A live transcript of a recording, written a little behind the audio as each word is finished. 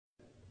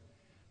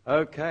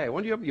Okay, I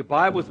want you to open your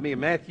Bible with me in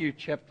Matthew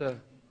chapter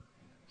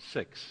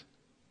 6.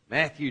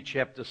 Matthew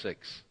chapter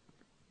 6.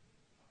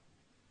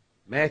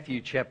 Matthew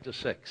chapter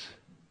 6.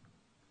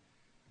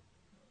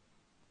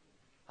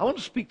 I want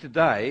to speak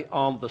today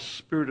on the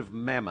spirit of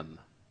Mammon.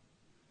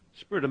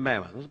 Spirit of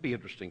Mammon. This will be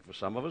interesting for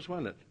some of us,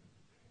 won't it?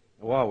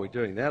 And while we're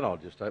doing that, I'll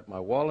just open my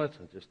wallet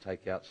and just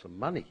take out some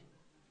money.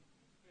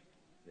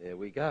 There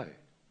we go.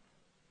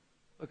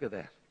 Look at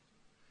that.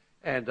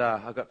 And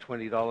I've got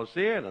 $20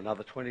 there and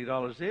another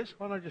 $20 there. So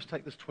why don't I just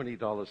take this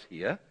 $20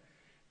 here?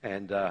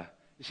 And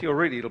you see,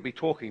 already it'll be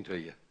talking to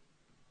you.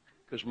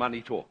 Because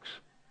money talks.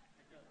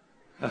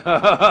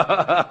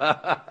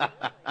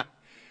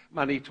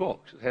 Money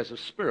talks. It has a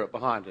spirit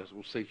behind it, as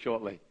we'll see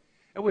shortly.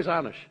 And where's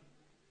Anish?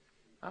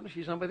 Anish,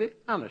 is somebody there?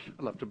 Anish,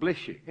 I'd love to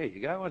bless you. Here you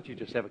go. Why don't you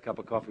just have a cup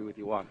of coffee with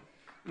your wife?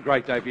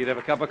 Great day for you to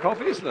have a cup of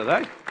coffee, isn't it,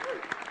 eh?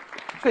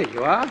 There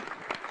you are.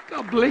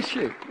 God bless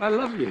you. I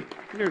love you.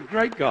 You're a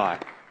great guy.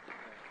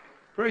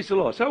 Praise the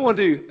Lord. So I want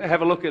to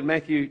have a look at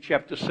Matthew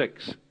chapter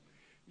 6.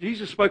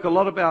 Jesus spoke a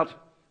lot about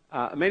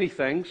many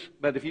things,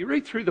 but if you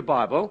read through the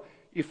Bible,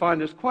 you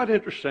find it's quite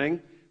interesting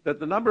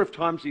that the number of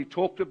times he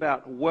talked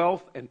about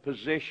wealth and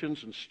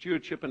possessions and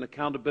stewardship and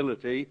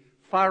accountability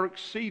far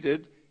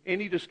exceeded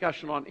any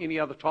discussion on any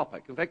other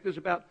topic. In fact, there's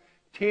about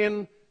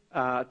 10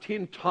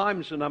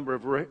 times the number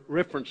of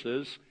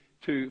references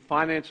to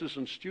finances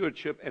and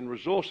stewardship and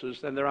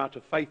resources than there are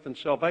to faith and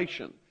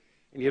salvation.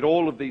 And yet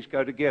all of these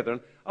go together.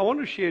 And I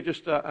want to share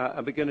just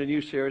begin a new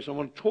series. I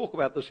want to talk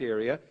about this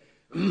area.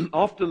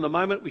 Often the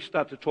moment we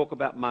start to talk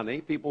about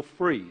money, people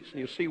freeze. And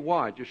you'll see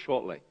why just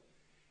shortly.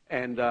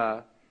 And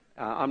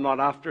I'm not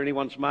after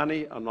anyone's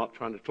money. I'm not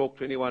trying to talk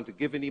to anyone to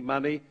give any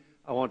money.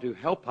 I want to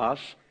help us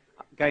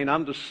gain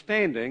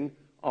understanding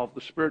of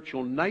the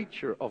spiritual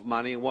nature of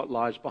money and what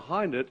lies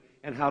behind it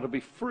and how to be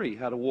free,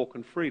 how to walk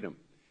in freedom.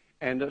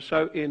 And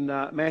so in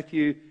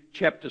Matthew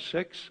chapter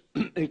 6,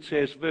 it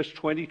says, verse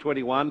 20,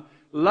 21,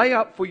 lay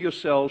up for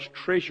yourselves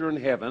treasure in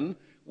heaven,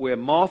 where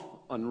moth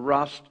and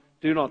rust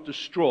do not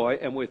destroy,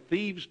 and where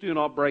thieves do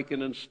not break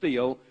in and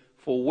steal.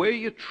 For where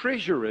your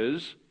treasure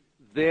is,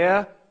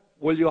 there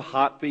will your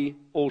heart be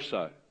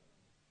also.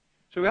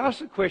 So we ask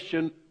the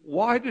question,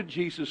 why did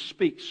Jesus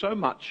speak so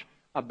much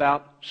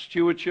about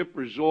stewardship,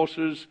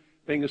 resources,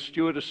 being a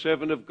steward, a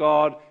servant of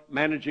God,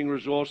 managing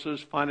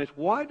resources, finance?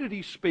 Why did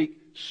he speak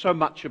so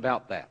much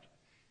about that?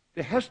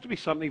 There has to be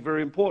something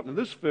very important.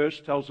 And this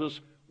verse tells us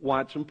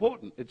why it's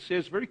important. It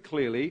says very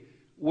clearly,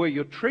 where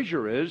your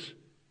treasure is,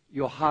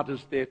 your heart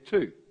is there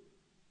too.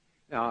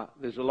 Now,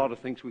 there's a lot of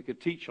things we could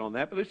teach on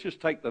that, but let's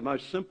just take the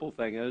most simple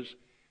thing is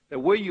that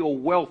where your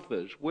wealth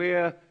is,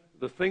 where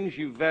the things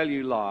you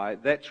value lie,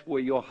 that's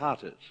where your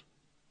heart is.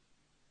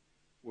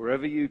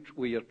 Where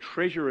your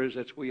treasure is,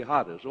 that's where your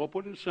heart is. Or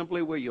put it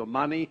simply, where your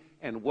money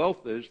and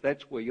wealth is,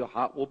 that's where your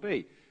heart will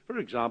be. For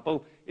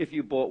example, if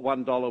you bought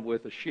 $1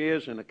 worth of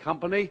shares in a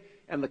company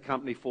and the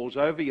company falls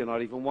over, you're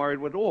not even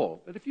worried at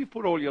all. But if you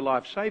put all your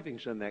life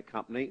savings in that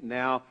company,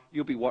 now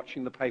you'll be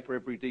watching the paper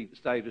every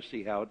day to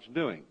see how it's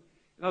doing.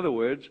 In other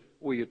words,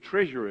 where your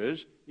treasure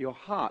is, your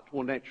heart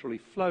will naturally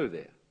flow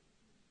there.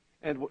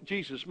 And what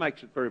Jesus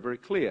makes it very, very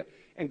clear.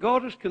 And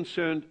God is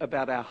concerned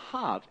about our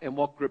heart and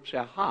what grips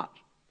our heart.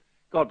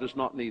 God does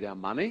not need our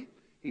money.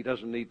 He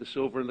doesn't need the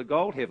silver and the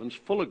gold. Heaven's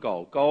full of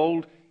gold.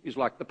 Gold is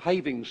like the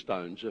paving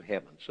stones of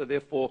heaven. So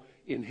therefore,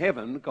 in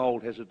heaven,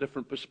 gold has a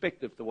different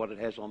perspective to what it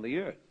has on the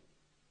earth.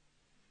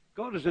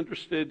 God is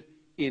interested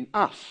in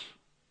us.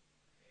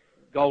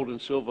 Gold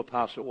and silver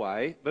pass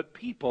away, but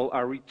people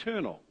are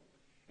eternal.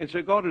 And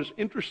so God is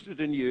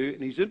interested in you,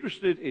 and he's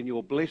interested in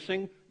your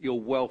blessing, your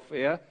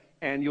welfare,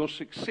 and your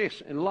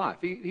success in life.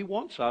 He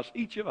wants us,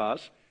 each of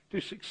us, to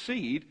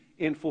succeed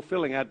in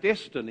fulfilling our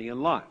destiny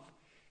in life.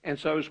 And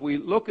so as we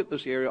look at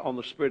this area on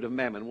the spirit of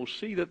Mammon, we'll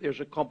see that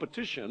there's a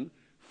competition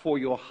for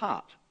your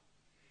heart.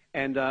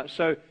 And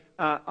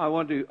I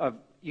want to,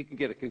 you can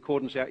get a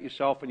concordance out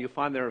yourself, and you'll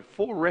find there are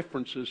 4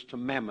 references to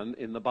Mammon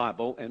in the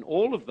Bible, and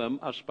all of them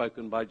are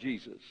spoken by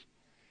Jesus.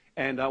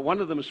 And one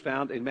of them is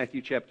found in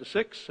Matthew chapter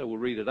 6, so we'll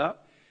read it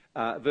up.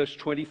 Verse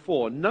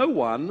 24, no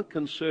one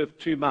can serve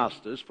 2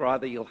 masters, for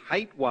either he'll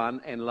hate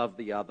one and love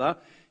the other,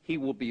 he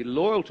will be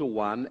loyal to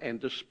one and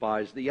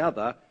despise the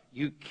other.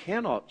 You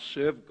cannot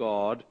serve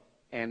God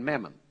and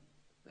Mammon.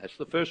 That's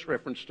the first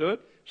reference to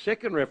it.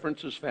 Second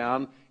reference is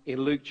found in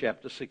Luke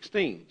chapter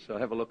 16. So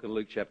have a look in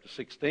Luke chapter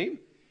 16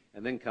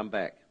 and then come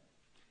back.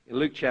 In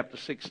Luke chapter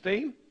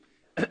 16,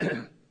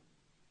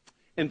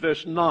 in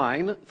verse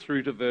 9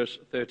 through to verse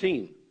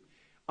 13.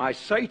 I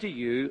say to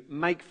you,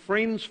 make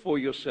friends for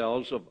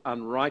yourselves of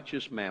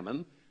unrighteous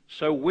mammon,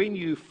 so when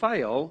you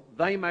fail,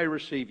 they may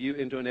receive you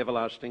into an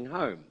everlasting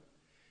home.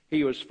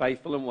 He who is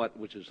faithful in what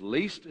which is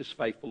least is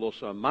faithful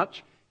also in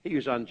much. He who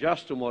is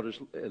unjust in what is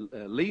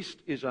least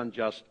is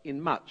unjust in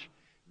much.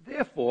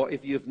 Therefore,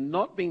 if you have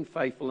not been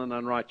faithful in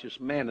unrighteous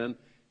mammon,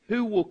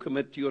 who will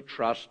commit to your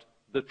trust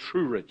the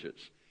true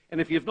riches? And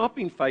if you have not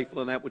been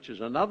faithful in that which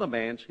is another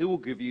man's, who will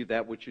give you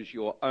that which is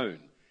your own?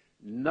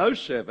 No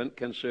servant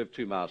can serve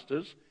 2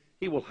 masters.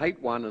 He will hate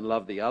one and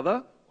love the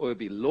other, or you'll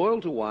be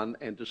loyal to one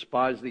and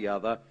despise the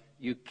other.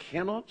 You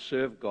cannot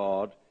serve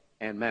God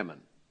and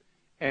mammon.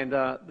 And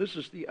this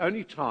is the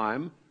only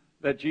time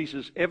that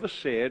Jesus ever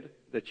said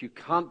that you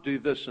can't do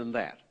this and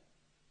that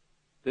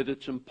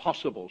it's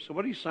impossible. So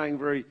what he's saying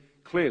very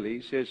clearly,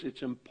 he says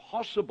it's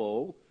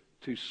impossible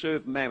to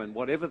serve mammon,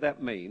 whatever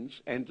that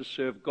means, and to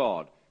serve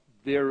God.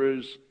 There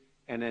is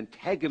an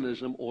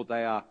antagonism, or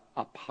they are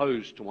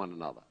opposed to one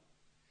another.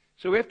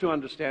 So we have to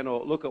understand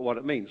or look at what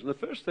it means. And the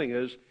first thing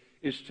is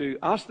to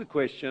ask the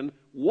question,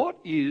 what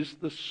is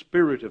the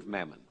spirit of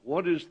mammon?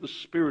 What is the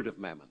spirit of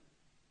mammon?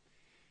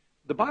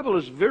 The Bible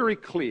is very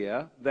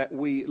clear that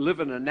we live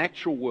in a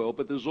natural world,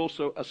 but there's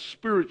also a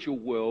spiritual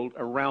world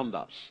around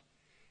us.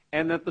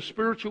 And that the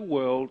spiritual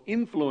world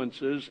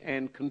influences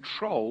and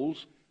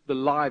controls the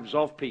lives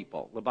of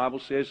people. The Bible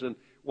says in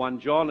 1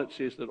 John, it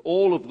says that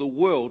all of the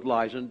world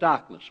lies in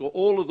darkness, or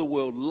all of the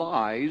world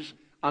lies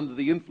under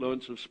the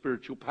influence of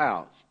spiritual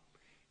powers.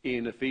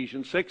 In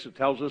Ephesians 6, it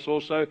tells us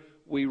also,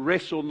 we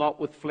wrestle not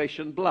with flesh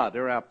and blood.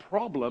 Our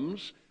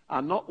problems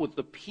are not with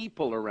the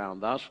people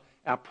around us.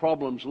 Our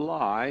problems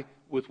lie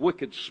with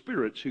wicked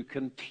spirits who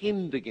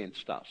contend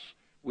against us.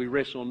 We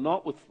wrestle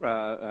not with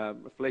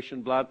flesh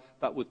and blood,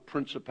 but with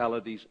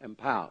principalities and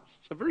powers.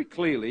 So very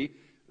clearly,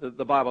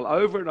 the Bible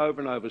over and over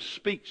and over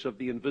speaks of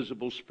the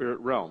invisible spirit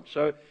realm.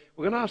 So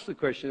we're going to ask the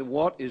question,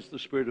 what is the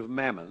spirit of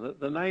mammon?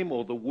 The name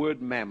or the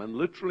word mammon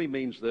literally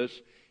means this.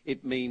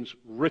 It means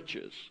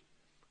riches.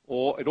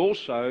 Or it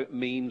also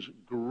means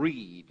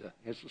greed. It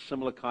has a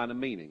similar kind of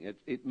meaning.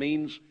 It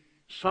means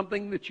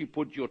something that you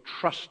put your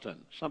trust in,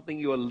 something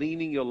you are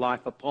leaning your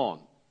life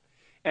upon.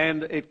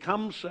 And it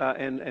comes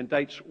and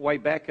dates way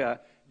back.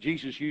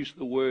 Jesus used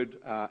the word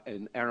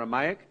in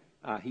Aramaic.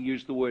 He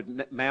used the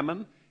word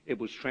mammon. It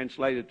was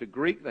translated to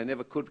Greek. They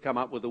never could come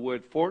up with a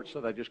word for it,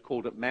 so they just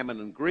called it mammon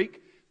in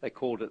Greek. They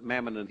called it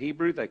mammon in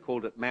Hebrew. They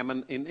called it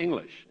mammon in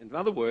English. In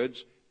other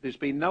words, there's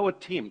been no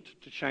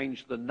attempt to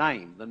change the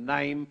name. The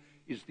name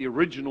is the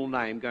original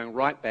name going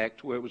right back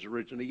to where it was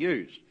originally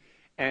used.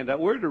 And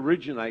where it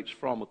originates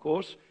from, of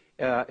course,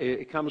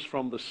 it comes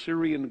from the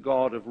Syrian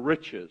god of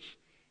riches.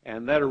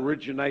 And that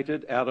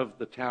originated out of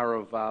the Tower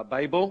of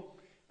Babel.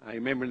 You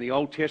remember in the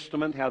Old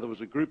Testament how there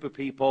was a group of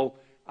people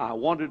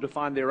wanted to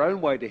find their own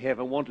way to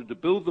heaven, wanted to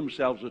build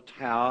themselves a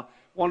tower,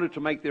 wanted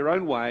to make their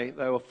own way.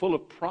 They were full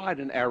of pride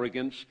and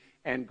arrogance,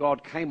 and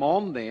God came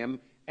on them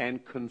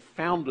and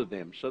confounded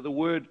them. So the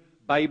word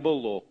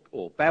Babel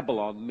or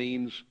Babylon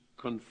means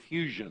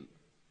confusion.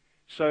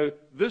 So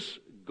this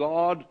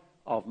god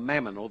of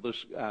mammon, or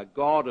this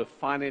god of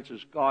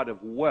finances, god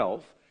of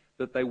wealth,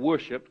 that they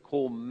worshipped,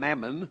 called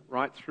Mammon,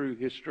 right through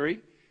history.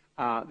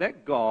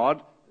 That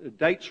god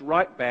dates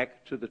right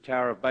back to the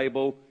Tower of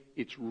Babel.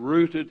 It's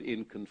rooted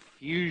in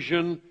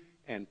confusion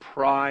and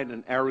pride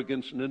and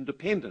arrogance and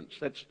independence.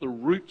 That's the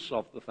roots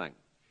of the thing.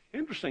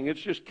 Interesting,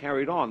 it's just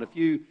carried on. If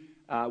you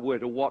were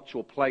to watch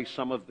or play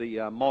some of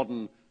the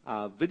modern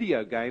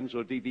video games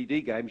or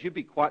DVD games, you'd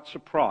be quite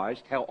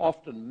surprised how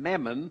often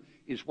Mammon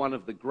is one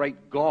of the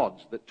great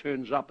gods that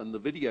turns up in the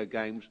video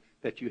games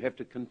that you have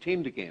to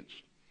contend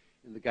against.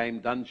 In the game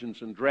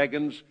Dungeons and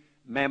Dragons,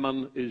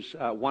 Mammon is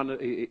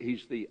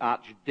he's the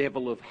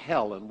archdevil of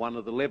hell in one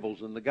of the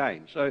levels in the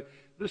game. So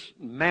this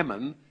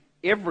Mammon,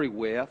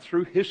 everywhere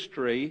through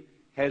history,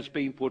 has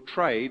been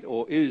portrayed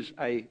or is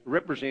a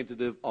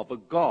representative of a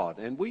god.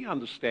 And we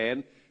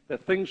understand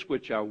that things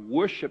which are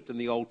worshipped in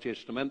the Old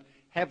Testament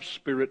have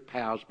spirit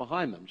powers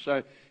behind them. So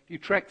if you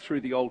track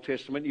through the Old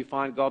Testament, you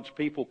find God's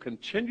people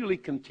continually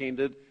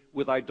contended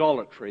with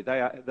idolatry.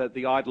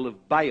 The idol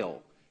of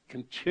Baal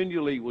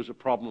continually was a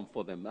problem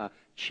for them.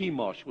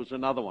 Chemosh was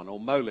another one, or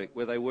Molech,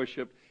 where they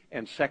worshipped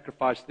and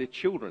sacrificed their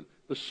children.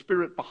 The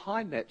spirit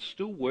behind that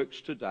still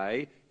works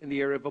today in the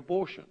area of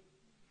abortion.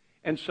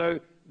 And so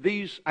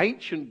these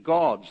ancient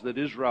gods that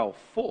Israel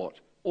fought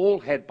all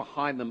had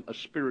behind them a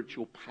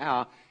spiritual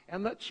power,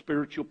 and that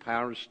spiritual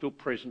power is still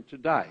present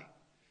today.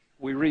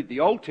 We read the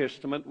Old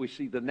Testament, we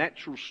see the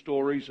natural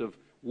stories of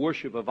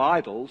worship of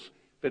idols,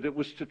 but it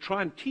was to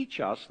try and teach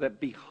us that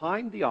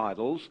behind the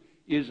idols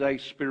is a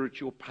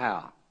spiritual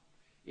power.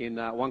 In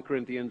 1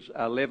 Corinthians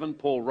 11,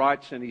 Paul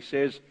writes and he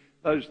says,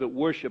 those that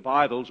worship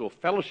idols or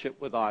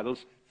fellowship with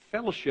idols,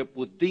 fellowship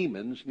with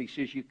demons, and he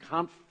says you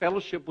can't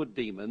fellowship with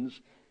demons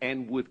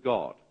and with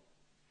God.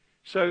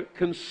 So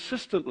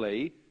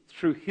consistently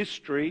through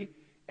history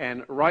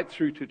and right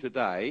through to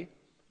today,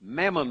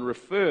 Mammon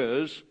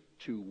refers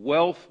to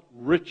wealth,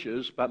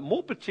 riches, but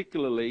more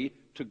particularly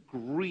to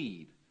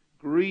greed.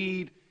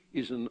 Greed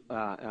is an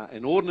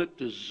inordinate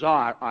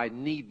desire. I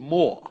need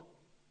more.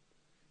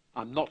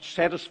 I'm not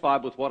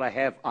satisfied with what I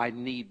have. I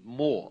need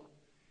more.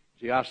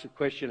 So you ask the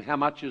question, how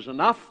much is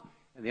enough?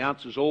 And the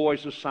answer is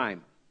always the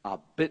same, a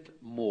bit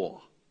more.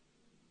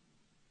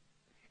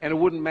 And it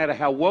wouldn't matter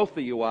how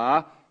wealthy you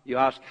are. You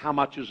ask, how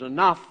much is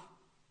enough?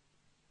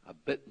 A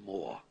bit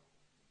more.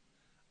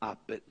 A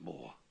bit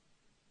more.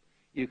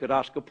 You could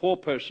ask a poor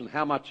person,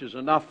 how much is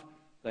enough?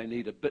 They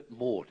need a bit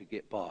more to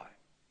get by.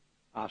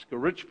 Ask a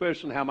rich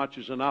person, how much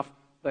is enough?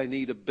 They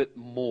need a bit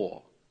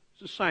more.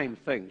 It's the same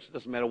things. It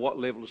doesn't matter what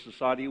level of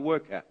society you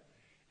work at.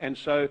 And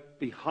so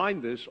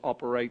behind this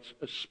operates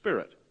a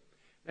spirit.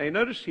 Now you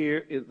notice here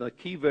in the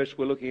key verse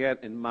we're looking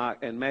at in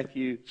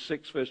Matthew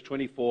 6, verse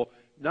 24,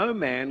 no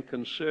man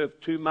can serve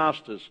two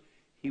masters.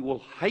 He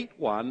will hate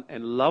one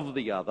and love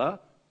the other,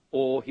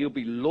 or he'll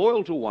be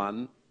loyal to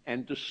one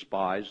and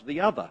despise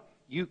the other.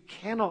 You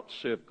cannot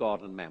serve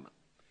God and mammon.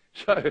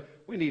 So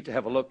we need to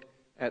have a look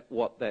at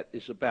what that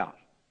is about.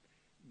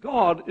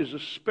 God is a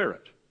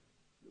spirit.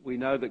 We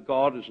know that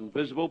God is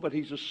invisible, but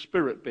he's a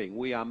spirit being.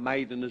 We are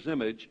made in his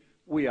image.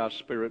 We are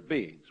spirit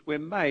beings. We're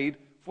made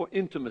for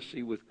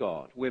intimacy with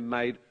God. We're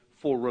made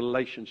for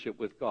relationship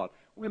with God.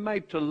 We're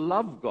made to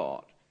love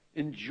God,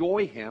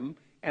 enjoy him,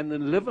 and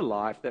then live a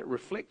life that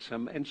reflects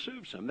him and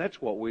serves him. That's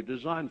what we're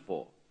designed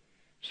for.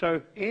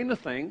 So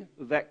anything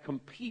that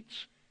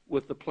competes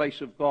with the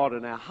place of God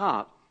in our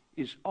heart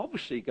is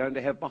obviously going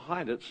to have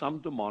behind it some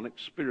demonic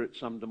spirit,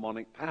 some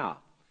demonic power.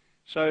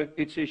 So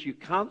it says you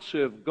can't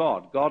serve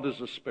God. God is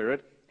a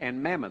spirit,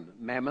 and mammon.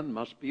 Mammon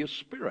must be a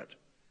spirit.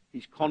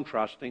 He's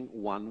contrasting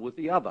one with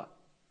the other.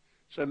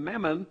 So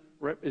mammon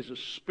is a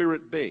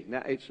spirit being.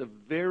 Now, it's a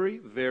very,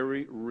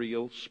 very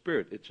real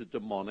spirit. It's a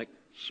demonic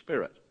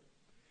spirit.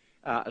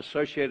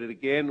 Associated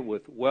again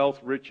with wealth,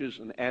 riches,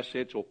 and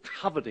assets, or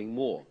coveting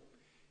more.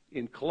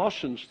 In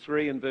Colossians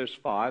 3 and verse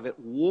 5, it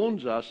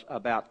warns us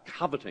about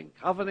coveting.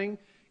 Coveting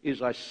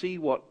is I see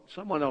what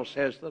someone else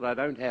has that I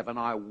don't have and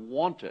I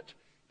want it.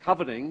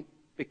 Coveting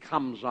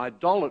becomes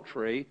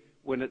idolatry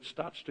when it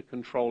starts to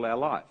control our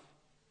life.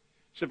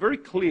 So very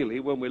clearly,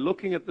 when we're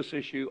looking at this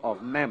issue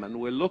of mammon,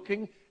 we're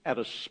looking at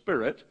a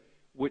spirit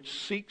which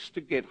seeks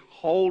to get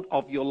hold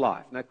of your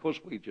life. Now, of course,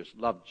 we just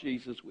love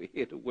Jesus. We're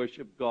here to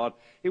worship God.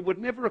 It would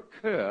never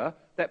occur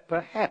that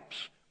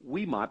perhaps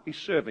we might be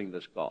serving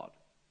this God.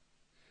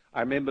 I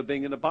remember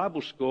being in a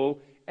Bible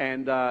school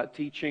and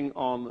teaching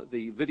on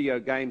the video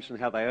games and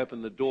how they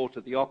open the door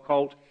to the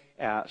occult,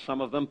 some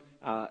of them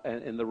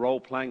in the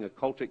role-playing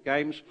occultic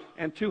games.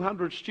 And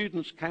 200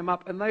 students came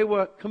up and they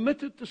were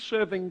committed to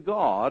serving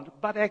God,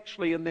 but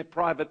actually in their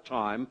private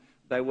time,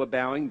 they were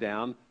bowing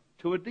down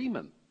to a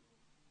demon.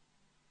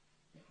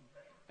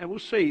 And we'll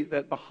see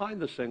that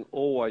behind this thing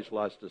always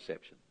lies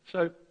deception.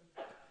 So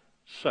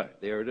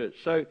there it is.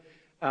 So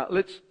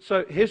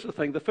here's the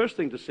thing. The first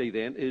thing to see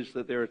then is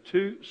that there are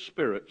two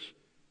spirits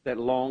that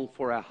long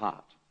for our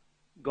heart.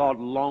 God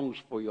longs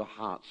for your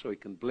heart so he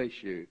can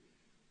bless you.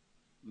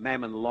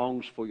 Mammon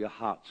longs for your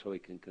heart so he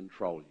can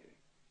control you.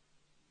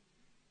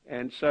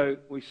 And so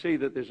we see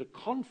that there's a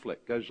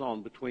conflict goes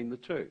on between the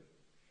two.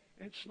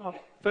 It's not,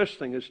 first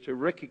thing is to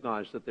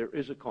recognize that there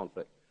is a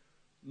conflict.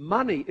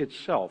 Money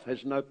itself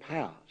has no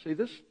power. See,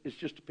 this is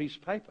just a piece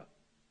of paper.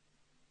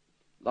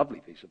 Lovely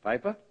piece of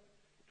paper,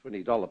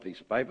 $20 piece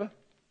of paper.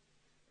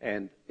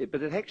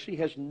 But it actually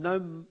has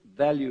no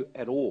value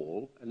at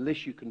all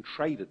unless you can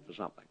trade it for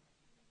something.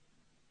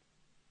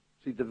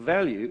 See, the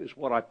value is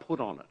what I put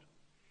on it.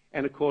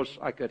 And, of course,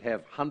 I could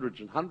have hundreds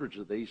and hundreds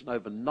of these, and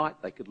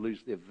overnight they could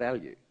lose their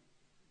value.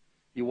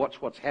 You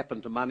watch what's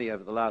happened to money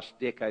over the last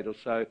decade or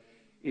so.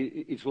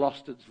 It's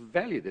lost its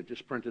value. They've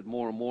just printed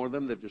more and more of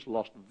them. They've just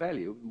lost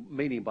value,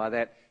 meaning by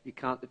that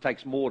it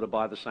takes more to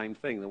buy the same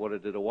thing than what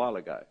it did a while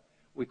ago.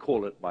 We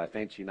call it by a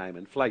fancy name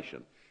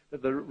inflation.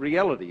 But the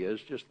reality is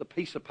just the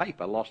piece of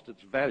paper lost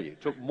its value.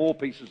 It took more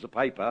pieces of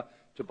paper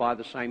to buy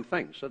the same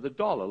thing. So the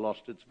dollar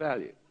lost its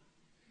value.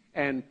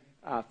 And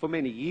for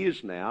many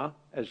years now,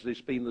 as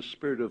there's been the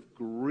spirit of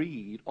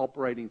greed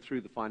operating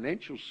through the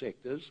financial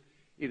sectors,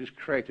 it has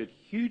created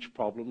huge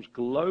problems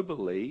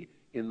globally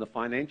in the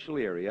financial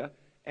area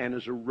and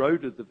has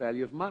eroded the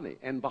value of money.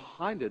 And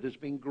behind it has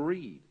been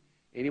greed.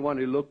 Anyone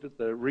who looked at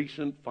the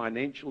recent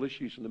financial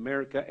issues in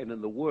America and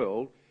in the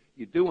world,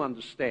 you do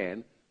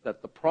understand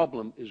that the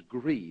problem is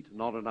greed,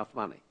 not enough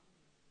money.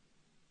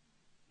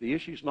 The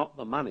issue is not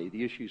the money.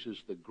 The issue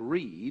is the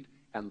greed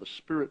and the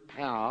spirit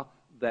power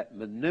that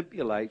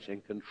manipulates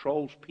and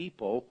controls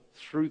people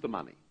through the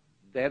money.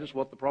 That is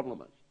what the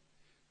problem is.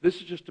 This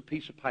is just a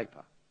piece of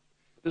paper.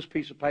 This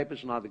piece of paper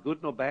is neither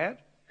good nor bad.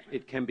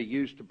 It can be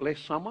used to bless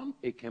someone.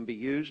 It can be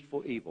used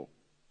for evil.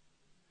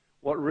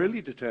 What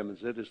really determines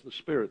it is the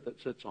spirit that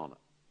sits on it.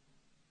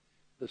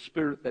 The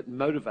spirit that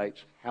motivates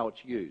how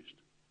it's used.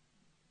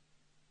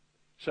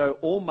 So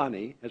all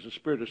money has a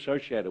spirit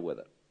associated with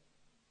it,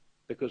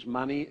 because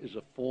money is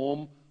a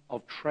form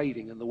of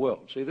trading in the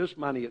world. See, this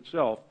money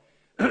itself,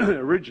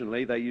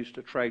 originally they used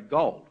to trade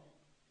gold.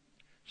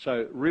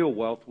 So real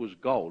wealth was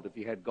gold. If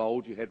you had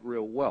gold, you had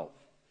real wealth.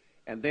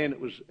 And then it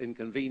was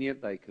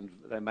inconvenient.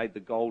 They made the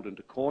gold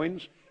into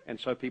coins, and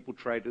so people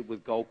traded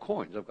with gold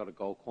coins. I've got a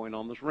gold coin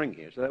on this ring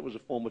here. So that was a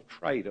form of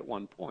trade at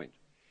one point.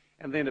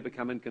 And then it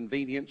became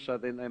inconvenient, so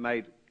then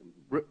they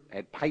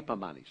had paper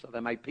money. So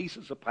they made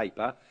pieces of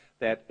paper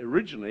that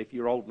originally, if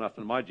you're old enough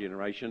in my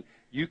generation,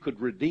 you could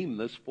redeem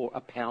this for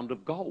a pound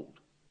of gold.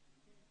 Do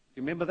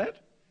you remember that?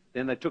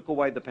 Then they took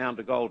away the pound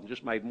of gold and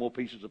just made more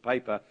pieces of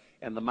paper,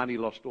 and the money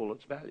lost all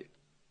its value.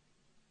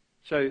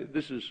 So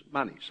this is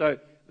money. So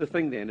the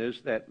thing then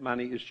is that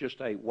money is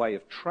just a way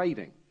of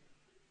trading.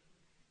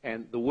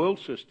 And the world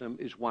system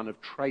is one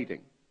of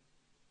trading.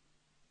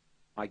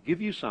 I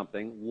give you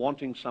something,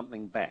 wanting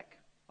something back.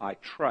 I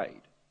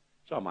trade.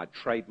 So I might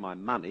trade my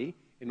money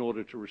in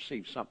order to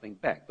receive something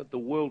back. But the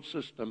world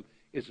system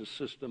is a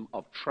system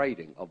of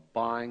trading, of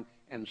buying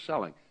and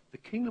selling. The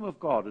kingdom of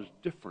God is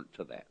different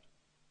to that.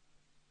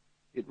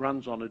 It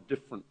runs on a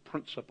different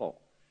principle.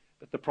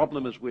 But the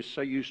problem is we're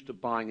so used to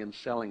buying and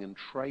selling and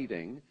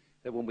trading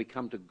that when we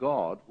come to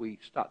God, we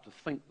start to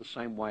think the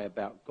same way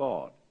about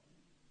God.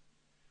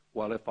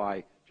 Well, if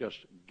I just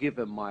give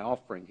him my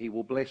offering, he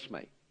will bless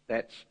me.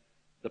 That's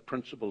the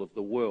principle of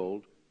the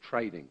world,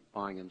 trading,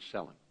 buying and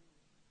selling.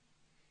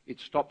 It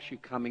stops you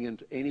coming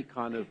into any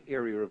kind of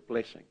area of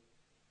blessing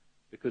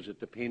because it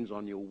depends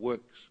on your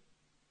works.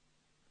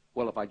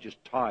 Well, if I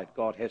just tithe,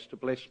 God has to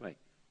bless me.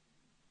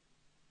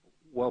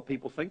 Well,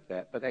 people think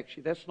that, but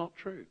actually that's not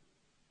true.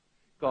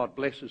 God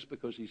blesses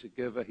because he's a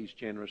giver, he's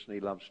generous, and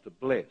he loves to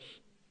bless.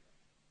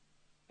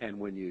 And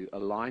when you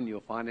align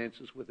your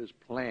finances with his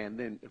plan,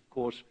 then, of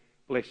course,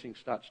 blessing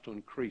starts to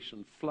increase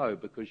and flow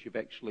because you've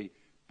actually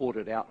bought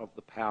it out of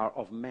the power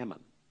of Mammon.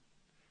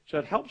 So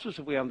it helps us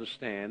if we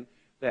understand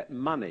that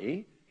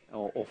money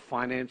or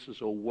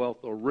finances or wealth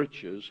or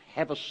riches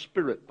have a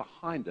spirit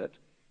behind it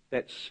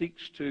that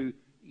seeks to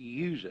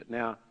use it.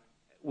 Now,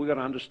 we've got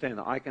to understand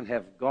that I can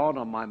have God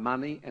on my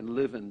money and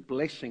live in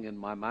blessing in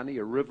my money,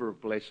 a river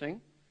of blessing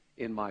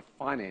in my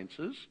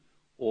finances,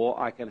 or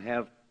I can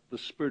have the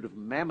spirit of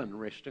Mammon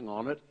resting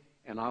on it,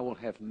 and I will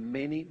have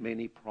many,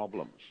 many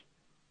problems.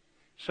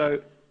 So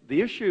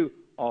the issue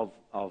of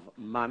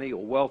money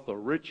or wealth or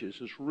riches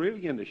is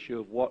really an issue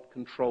of what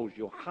controls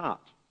your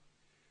heart.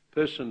 A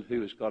person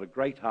who has got a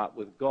great heart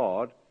with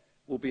God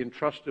will be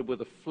entrusted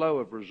with a flow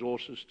of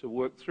resources to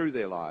work through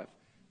their life.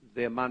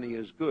 Their money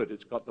is good.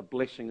 It's got the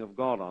blessing of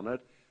God on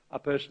it. A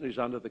person who's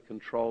under the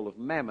control of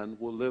Mammon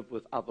will live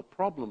with other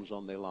problems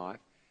on their life.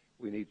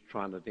 We need to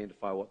try and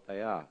identify what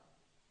they are.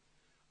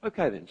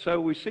 Okay then,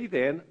 so we see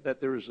then that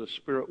there is a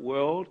spirit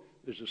world.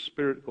 There's a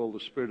spirit called the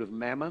spirit of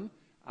Mammon,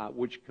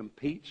 which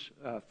competes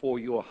for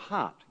your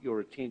heart,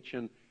 your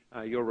attention,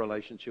 your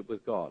relationship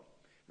with God.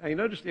 Now you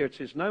notice there it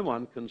says no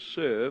one can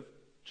serve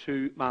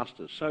two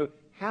masters. So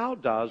how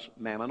does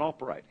Mammon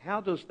operate?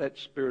 How does that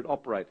spirit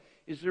operate?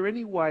 Is there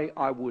any way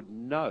I would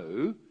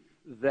know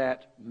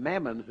that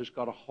Mammon has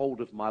got a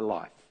hold of my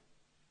life?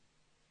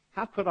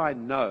 How could I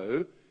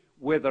know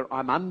whether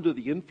I'm under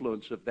the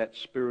influence of that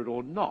spirit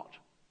or not?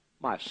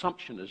 My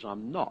assumption is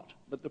I'm not.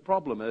 But the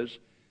problem is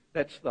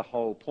that's the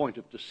whole point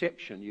of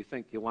deception. You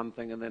think you're one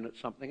thing and then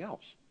it's something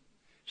else.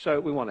 So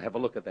we want to have a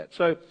look at that.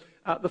 So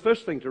the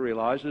first thing to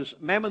realize is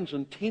Mammon's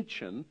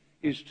intention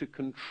is to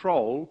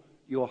control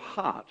your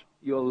heart,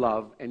 your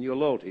love, and your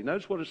loyalty.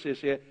 Notice what it says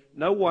here.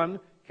 No one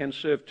can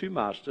serve two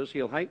masters.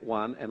 He'll hate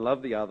one and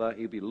love the other.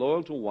 He'll be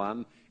loyal to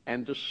one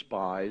and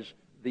despise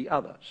the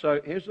other.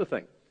 So here's the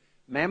thing.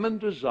 Mammon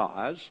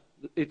desires,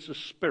 it's a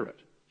spirit.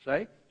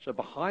 See? So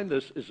behind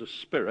this is a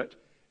spirit.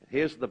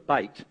 Here's the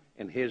bait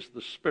and here's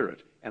the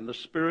spirit. And the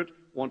spirit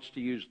wants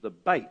to use the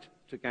bait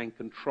to gain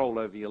control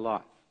over your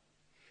life.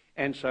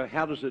 And so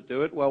how does it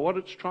do it? Well, what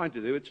it's trying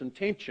to do, its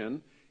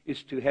intention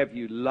is to have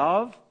you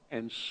love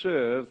and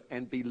serve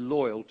and be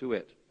loyal to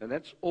it. And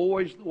that's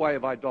always the way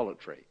of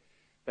idolatry.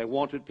 They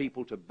wanted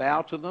people to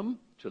bow to them,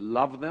 to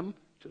love them,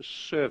 to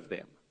serve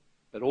them.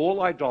 But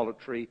all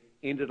idolatry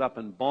ended up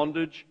in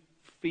bondage,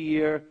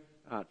 fear,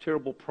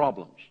 terrible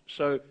problems.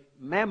 So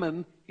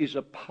Mammon is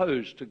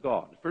opposed to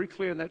God. It's very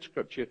clear in that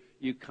scripture,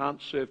 you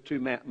can't serve two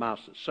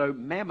masters. So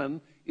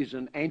Mammon is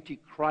an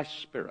antichrist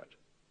spirit.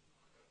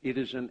 It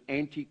is an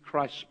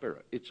antichrist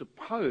spirit. It's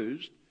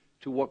opposed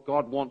to what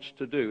God wants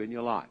to do in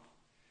your life.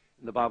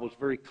 And the Bible is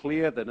very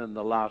clear that in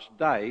the last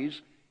days,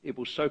 it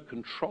will so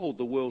control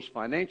the world's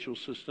financial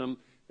system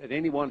that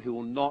anyone who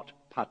will not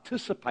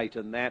participate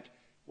in that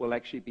will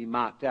actually be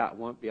marked out and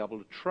won't be able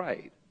to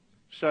trade.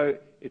 So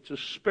it's a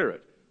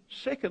spirit.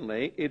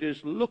 Secondly, it is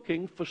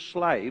looking for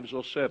slaves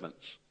or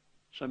servants.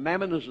 So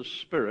Mammon is a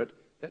spirit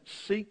that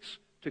seeks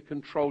to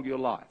control your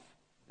life.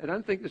 I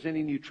don't think there's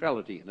any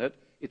neutrality in it.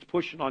 It's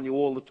pushing on you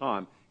all the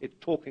time. It's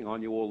talking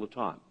on you all the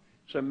time.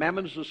 So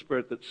Mammon is a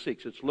spirit that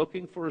seeks. It's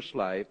looking for a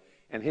slave.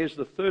 And here's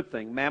the third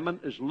thing. Mammon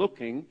is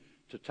looking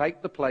to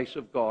take the place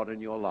of God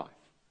in your life.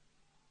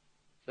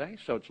 See?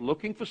 So it's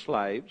looking for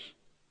slaves.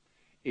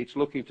 It's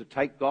looking to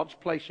take God's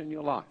place in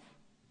your life.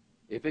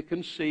 If it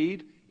can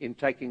succeed in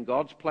taking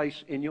God's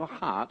place in your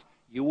heart,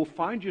 you will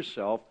find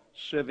yourself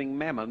serving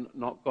Mammon,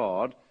 not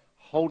God,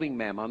 holding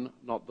Mammon,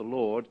 not the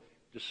Lord,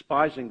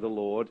 despising the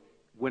Lord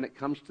when it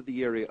comes to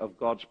the area of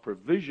God's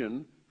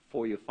provision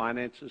for your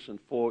finances and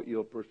for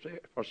your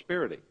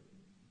prosperity.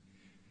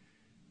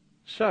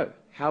 So,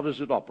 how does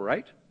it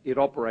operate? It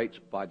operates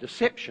by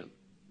deception.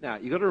 Now,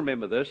 you've got to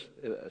remember this.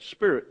 A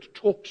spirit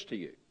talks to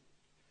you.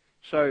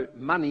 So,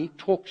 money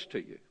talks to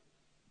you.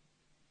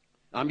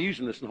 I'm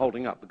using this and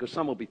holding up because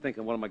some will be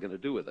thinking, what am I going to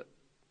do with it?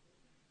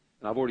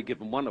 And I've already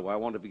given one away. I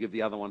want to give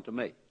the other one to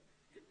me.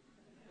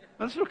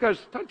 And this goes,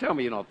 don't tell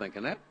me you're not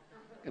thinking that.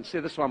 And see,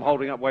 this is why I'm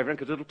holding up wavering,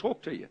 because it'll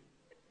talk to you.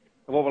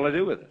 And what will I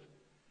do with it?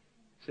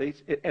 See,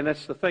 and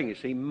that's the thing. You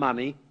see,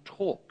 money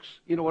talks.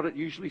 You know what it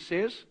usually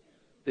says?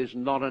 There's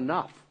not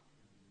enough.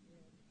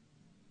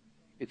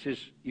 It says,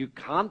 you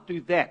can't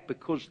do that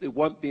because there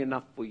won't be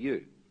enough for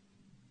you.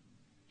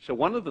 So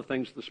one of the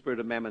things the spirit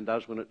of mammon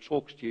does when it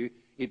talks to you,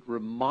 it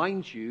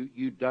reminds you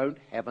you don't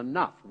have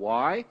enough.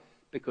 Why?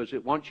 Because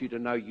it wants you to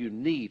know you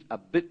need a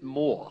bit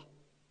more.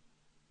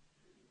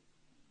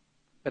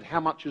 But how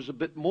much is a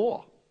bit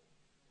more?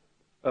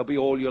 It'll be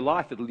all your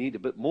life it'll need a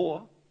bit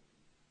more.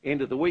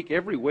 End of the week,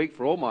 every week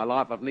for all my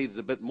life I've needed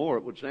a bit more,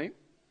 it would seem.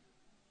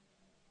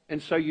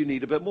 And so you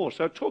need a bit more.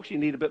 So it talks you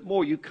need a bit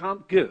more. You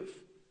can't give.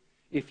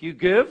 If you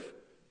give,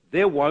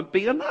 there won't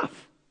be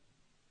enough.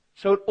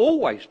 So it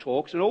always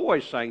talks and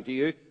always saying to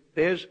you,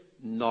 there's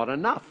not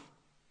enough.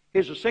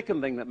 Here's the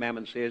second thing that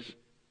Mammon says.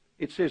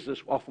 It says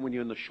this often when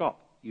you're in the shop.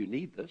 You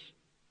need this.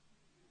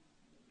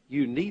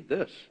 You need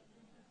this.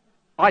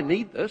 I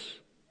need this.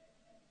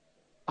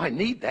 I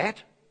need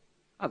that.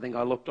 I think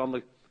I looked on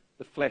the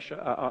flash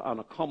on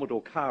a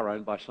Commodore car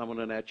owned by someone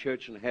in our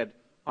church and had,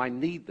 I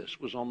need this,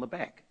 was on the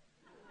back.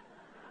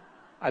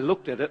 I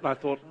looked at it and I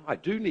thought, I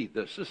do need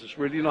this. This is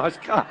a really nice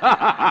car.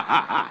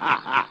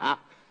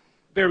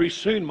 Very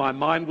soon my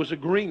mind was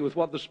agreeing with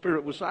what the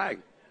Spirit was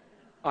saying.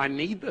 I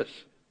need this.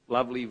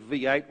 Lovely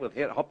V8 with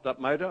hopped up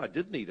motor. I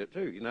did need it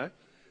too, you know.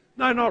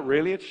 No, not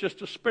really. It's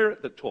just a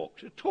spirit that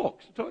talks. It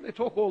talks. They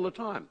talk all the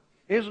time.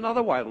 Here's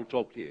another way it'll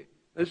talk to you.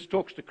 This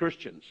talks to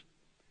Christians.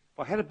 If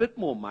I had a bit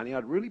more money,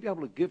 I'd really be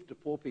able to give to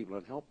poor people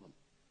and help them.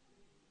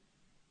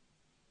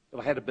 If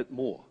I had a bit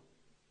more.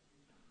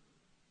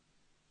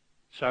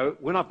 So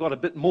when I've got a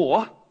bit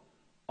more,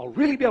 I'll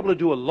really be able to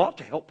do a lot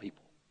to help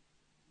people.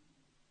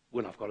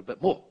 When I've got a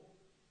bit more.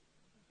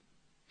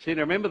 See,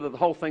 now remember that the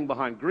whole thing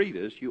behind greed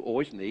is you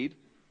always need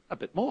a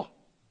bit more.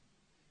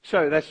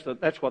 So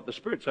that's what the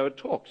Spirit, so it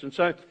talks. And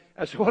so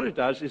what it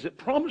does is it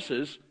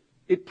promises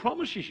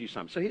you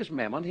something. So here's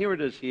Mammon, here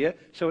it is here.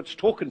 So it's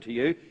talking to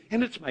you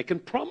and it's making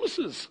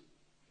promises.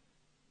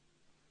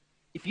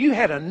 If you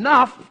had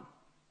enough,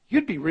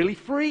 you'd be really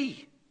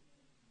free.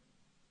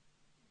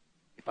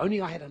 If only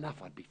I had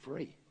enough, I'd be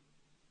free.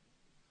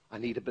 I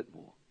need a bit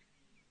more.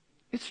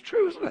 It's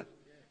true, isn't it?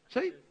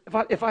 See,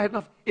 if I had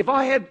enough, if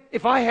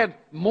I had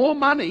more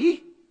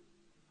money,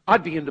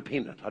 I'd be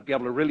independent. I'd be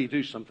able to really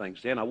do some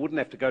things then. I wouldn't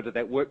have to go to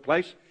that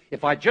workplace.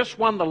 If I just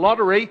won the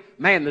lottery,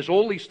 man, there's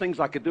all these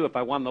things I could do if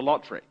I won the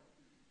lottery.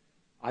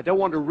 I don't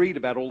want to read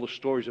about all the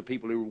stories of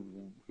people who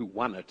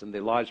won it and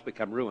their lives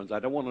become ruins. I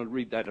don't want to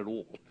read that at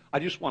all. I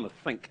just want to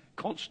think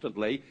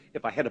constantly,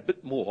 if I had a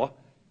bit more,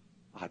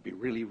 I'd be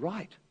really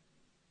right.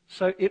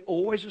 So it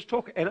always is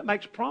talking, and it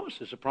makes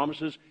promises. It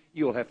promises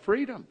you'll have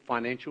freedom,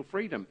 financial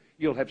freedom.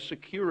 You'll have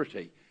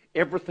security.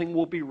 Everything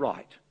will be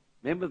right.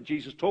 Remember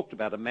Jesus talked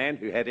about a man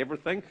who had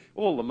everything,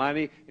 all the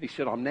money, and he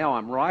said,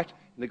 I'm right.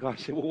 And the guy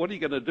said, well, what are you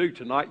going to do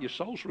tonight? Your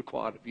soul's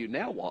required of you.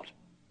 Now what?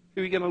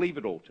 Who are you going to leave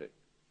it all to?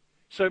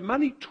 So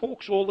money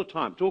talks all the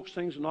time, talks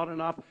things not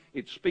enough.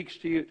 It speaks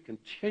to you. It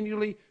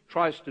continually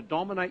tries to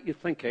dominate your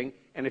thinking.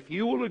 And if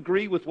you will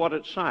agree with what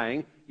it's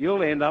saying,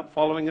 you'll end up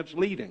following its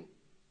leading.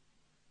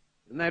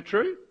 Isn't that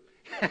true?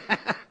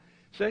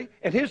 See?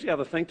 And here's the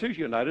other thing, too,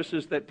 you'll notice,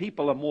 is that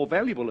people are more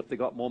valuable if they've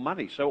got more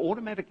money. So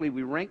automatically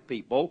we rank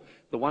people,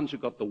 the ones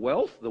who've got the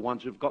wealth, the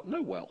ones who've got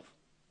no wealth.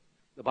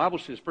 The Bible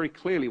says very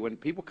clearly when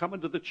people come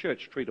into the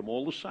church, treat them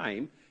all the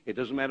same. It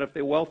doesn't matter if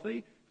they're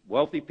wealthy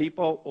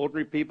people,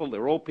 ordinary people,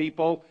 they're all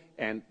people,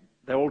 and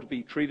they're all to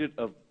be treated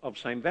of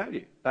same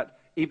value. But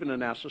even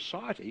in our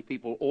society,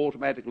 people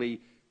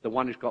automatically, the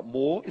one who's got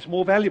more is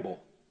more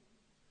valuable.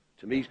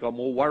 To me, he's got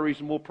more worries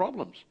and more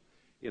problems.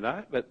 You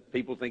know, but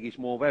people think he's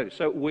more valuable.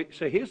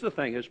 So here's the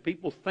thing, is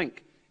people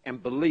think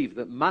and believe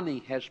that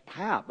money has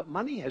power. But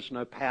money has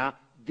no power.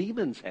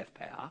 Demons have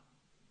power.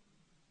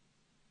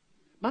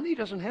 Money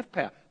doesn't have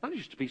power.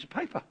 Money's just a piece of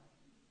paper.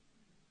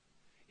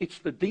 It's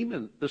the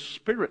demon, the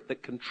spirit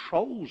that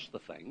controls the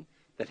thing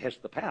that has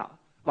the power.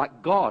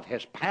 Like God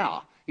has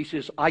power. He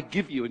says, I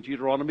give you, in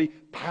Deuteronomy,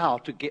 power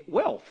to get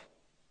wealth.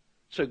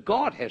 So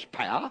God has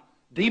power.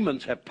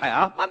 Demons have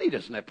power. Money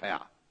doesn't have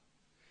power.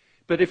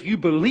 But if you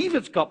believe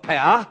it's got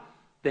power,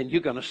 then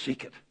you're going to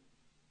seek it.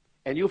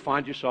 And you'll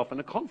find yourself in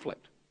a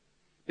conflict.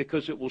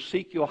 Because it will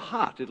seek your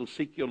heart. It'll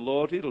seek your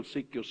loyalty. It'll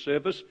seek your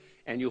service.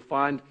 And you'll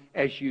find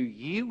as you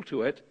yield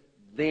to it,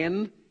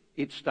 then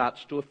it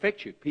starts to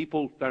affect you.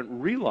 People don't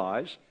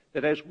realize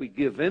that as we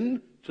give in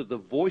to the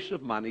voice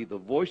of money, the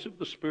voice of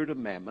the spirit of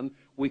mammon,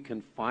 we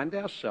can find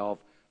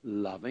ourselves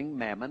loving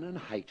mammon and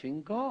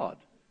hating God.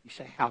 You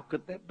say, how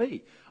could that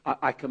be?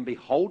 I can be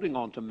holding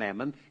on to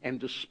mammon and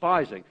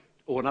despising.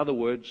 Or in other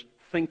words,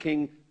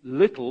 thinking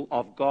little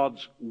of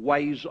God's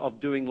ways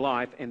of doing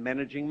life and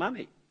managing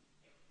money.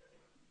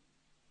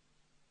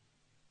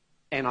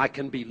 And I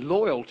can be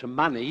loyal to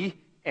money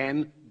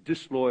and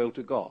disloyal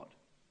to God.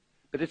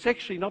 But it's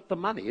actually not the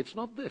money. It's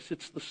not this.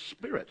 It's the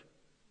spirit.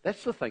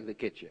 That's the thing that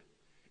gets you.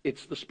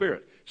 It's the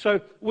spirit.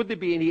 So would there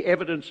be any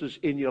evidences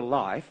in your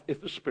life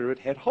if the spirit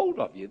had hold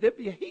of you? There'd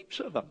be heaps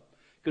of them.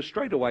 Because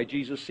straight away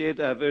Jesus said,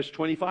 verse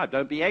 25,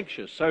 don't be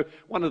anxious. So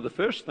one of the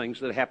first things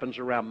that happens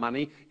around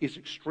money is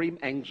extreme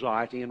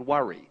anxiety and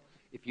worry.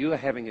 If you are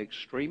having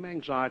extreme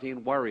anxiety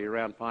and worry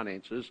around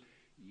finances,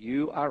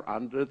 you are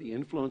under the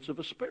influence of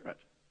a spirit.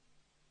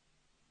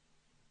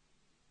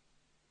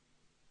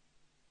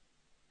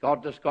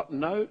 God has got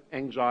no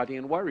anxiety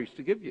and worries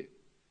to give you.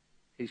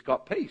 He's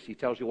got peace. He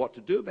tells you what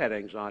to do about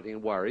anxiety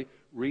and worry.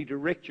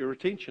 Redirect your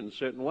attention in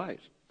certain ways.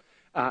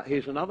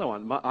 Here's another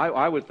one.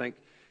 I would think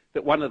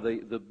that one of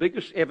the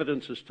biggest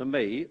evidences to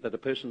me that a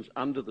person's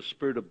under the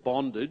spirit of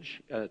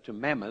bondage to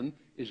Mammon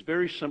is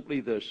very simply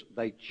this: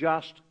 they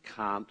just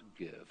can't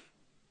give.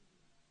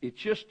 It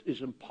just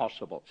is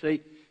impossible.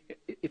 See,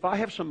 if I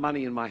have some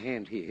money in my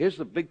hand here, here's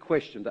the big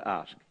question to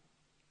ask.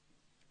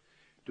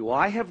 Do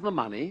I have the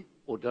money,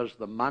 or does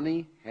the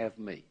money have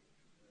me?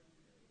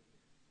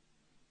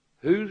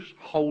 Who's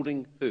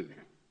holding who?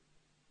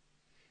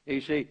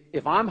 You see,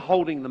 if I'm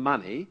holding the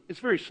money, it's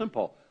very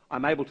simple.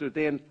 I'm able to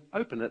then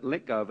open it and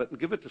let go of it and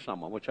give it to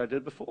someone, which I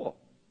did before.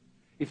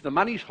 If the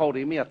money's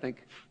holding me, I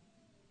think,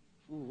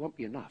 won't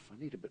be enough.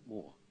 I need a bit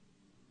more.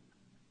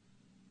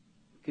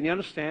 Can you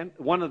understand?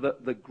 One of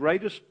the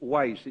greatest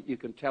ways that you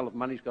can tell if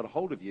money's got a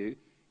hold of you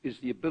is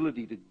the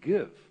ability to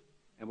give.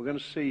 And we're going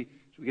to see,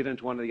 as we get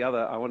into one of the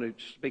other, I want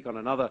to speak on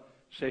another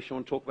session. I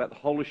want to talk about the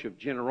whole issue of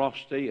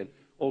generosity and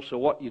also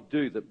what you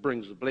do that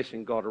brings the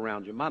blessing of God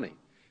around your money.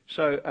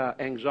 So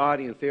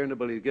anxiety and fear and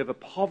inability to give, a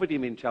poverty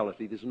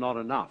mentality, there's not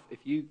enough. If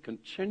you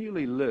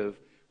continually live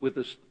with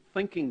this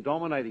thinking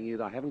dominating you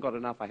that I haven't got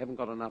enough, I haven't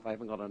got enough, I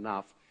haven't got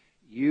enough,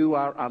 you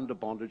are under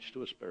bondage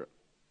to a spirit.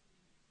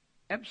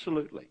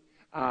 Absolutely.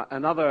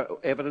 Another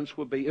evidence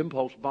would be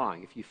impulse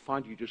buying. If you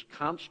find you just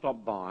can't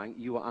stop buying,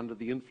 you are under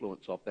the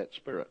influence of that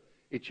spirit.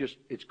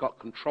 It's got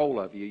control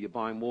over you. You're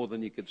buying more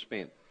than you could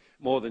spend,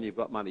 more than you've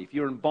got money. If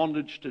you're in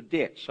bondage to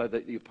debt so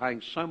that you're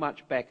paying so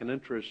much back in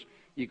interest,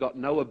 you've got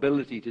no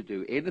ability to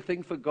do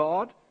anything for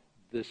God,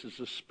 this is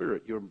a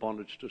spirit. You're in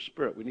bondage to a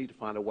spirit. We need to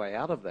find a way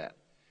out of that.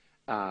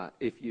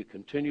 If you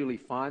continually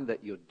find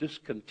that you're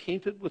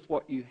discontented with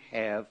what you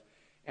have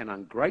and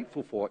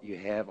ungrateful for what you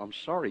have, I'm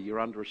sorry, you're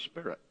under a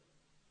spirit.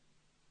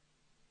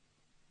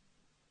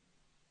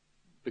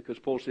 Because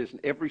Paul says, in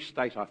every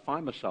state I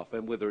find myself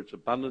in, whether it's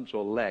abundance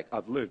or lack,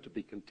 I've learned to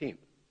be content,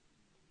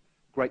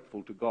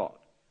 grateful to God.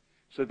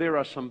 So there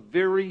are some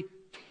very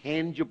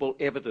tangible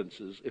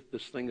evidences if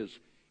this thing is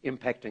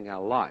impacting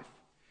our life.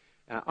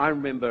 I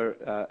remember,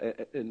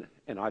 and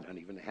I don't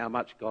even know how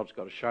much God's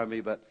got to show me,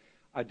 but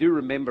I do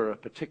remember a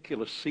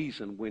particular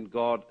season when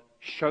God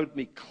showed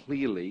me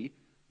clearly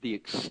the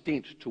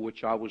extent to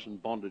which I was in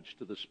bondage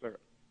to the Spirit.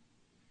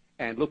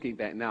 And looking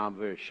back now, I'm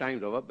very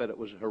ashamed of it, but it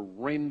was a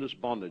horrendous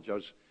bondage. I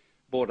was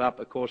brought up,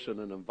 of course, in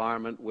an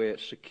environment where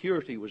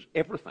security was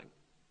everything.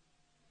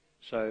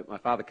 So my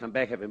father came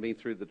back having been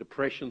through the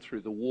Depression,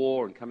 through the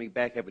war, and coming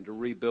back having to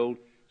rebuild.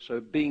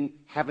 So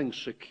having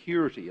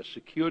security, a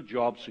secure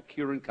job,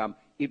 secure income,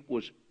 it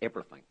was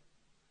everything.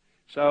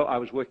 So I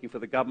was working for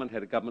the government,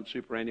 had a government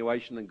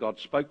superannuation, and God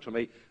spoke to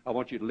me, I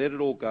want you to let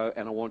it all go,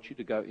 and I want you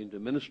to go into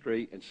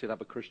ministry and set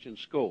up a Christian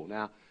school.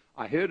 Now,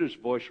 I heard his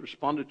voice,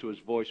 responded to his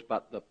voice,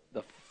 but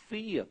the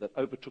fear that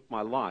overtook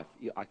my life,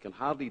 I can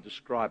hardly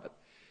describe it.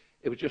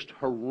 It was just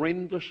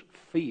horrendous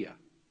fear.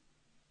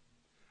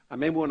 I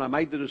remember when I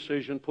made the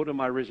decision, put in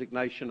my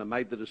resignation, I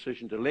made the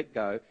decision to let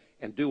go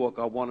and do what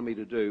God wanted me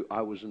to do.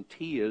 I was in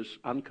tears,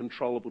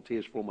 uncontrollable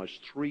tears, for almost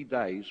 3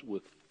 days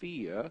with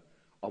fear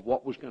of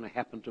what was going to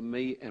happen to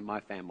me and my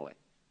family.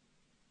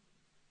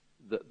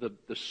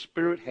 The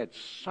Spirit had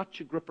such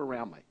a grip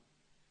around me.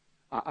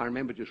 I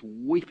remember just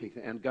weeping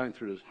and going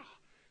through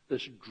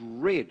this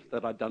dread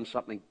that I'd done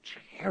something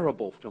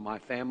terrible to my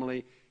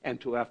family and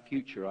to our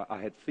future.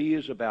 I had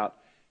fears about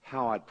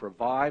how I'd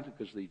provide,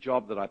 because the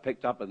job that I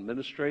picked up in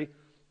ministry,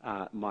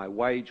 my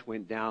wage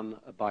went down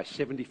by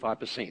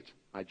 75%.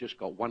 I just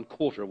got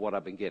 1/4 of what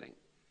I've been getting.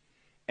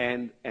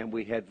 And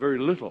we had very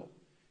little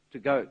to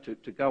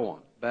go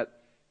on.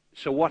 But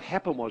so what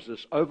happened was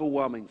this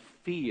overwhelming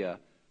fear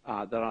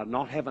that I'd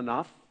not have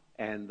enough,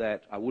 and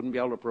that I wouldn't be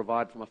able to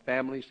provide for my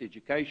family's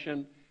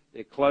education,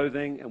 their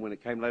clothing, and when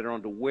it came later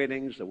on to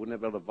weddings, they wouldn't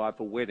be able to provide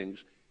for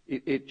weddings.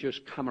 It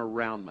just come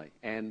around me.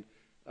 And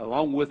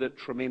along with it,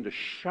 tremendous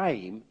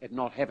shame at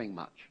not having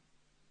much.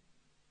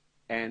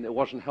 And it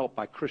wasn't helped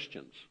by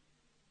Christians.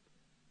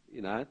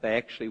 You know, they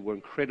actually were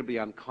incredibly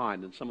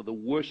unkind. And some of the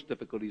worst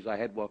difficulties I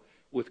had were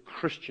with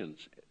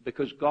Christians,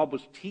 because God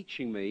was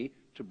teaching me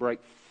to break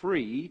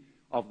free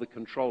of the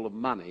control of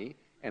money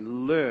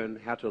and learn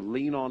how to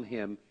lean on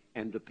Him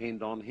and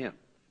depend on Him.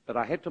 But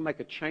I had to make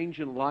a change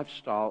in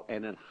lifestyle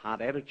and in heart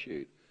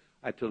attitude.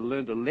 I had to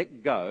learn to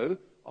let go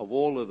of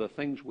all of the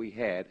things we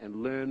had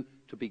and learn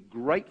to be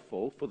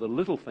grateful for the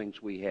little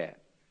things we had.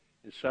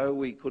 And so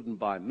we couldn't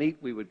buy meat.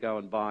 We would go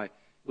and buy,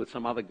 with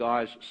some other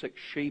guys, 6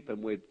 sheep,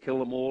 and we'd kill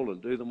them all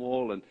and do them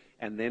all, and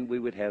then we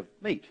would have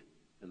meat.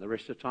 And the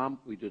rest of the time,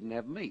 we didn't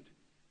have meat.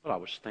 But I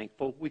was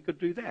thankful we could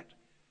do that.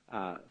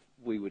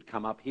 we would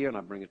come up here and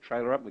I'd bring a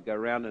trailer up and we'd go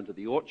around into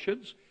the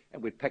orchards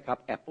and we'd pick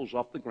up apples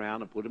off the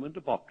ground and put them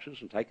into boxes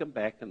and take them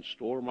back and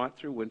store them right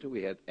through winter.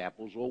 We had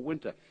apples all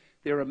winter.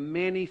 There are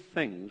many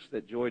things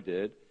that Joy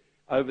did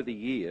over the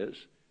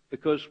years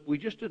because we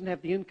just didn't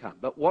have the income.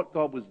 But what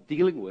God was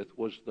dealing with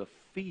was the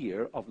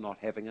fear of not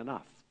having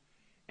enough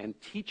and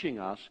teaching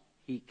us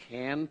He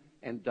can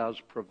and does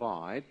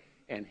provide,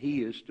 and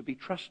He is to be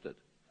trusted.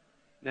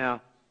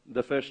 Now,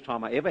 the first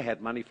time I ever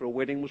had money for a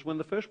wedding was when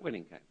the first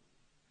wedding came.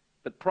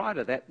 But prior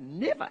to that,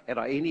 never had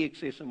I any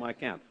excess in my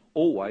account.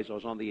 Always I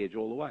was on the edge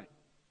all the way.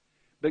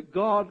 But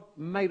God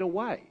made a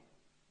way,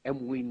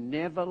 and we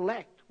never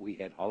lacked. We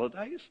had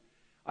holidays.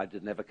 I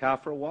didn't have a car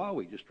for a while.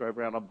 We just drove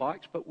around on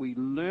bikes. But we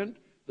learned,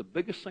 the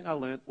biggest thing I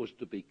learned was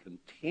to be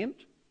content,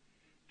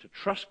 to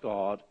trust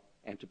God,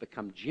 and to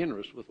become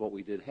generous with what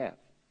we did have.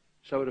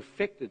 So it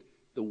affected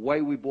the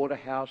way we bought a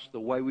house, the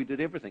way we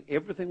did everything.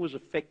 Everything was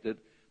affected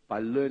by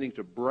learning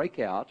to break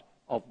out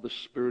of the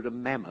spirit of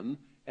mammon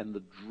and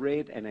the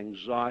dread and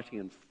anxiety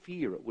and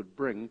fear it would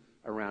bring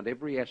around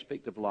every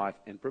aspect of life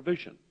and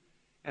provision.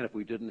 And if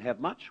we didn't have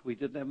much, we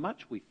didn't have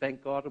much. We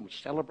thanked God and we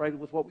celebrated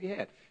with what we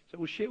had. So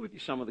we'll share with you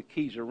some of the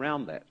keys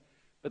around that.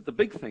 But the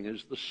big thing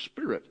is the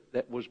spirit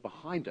that was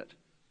behind it.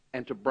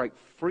 And to break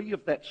free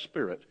of that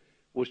spirit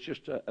was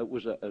just it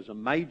was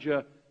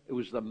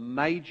the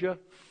major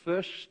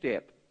first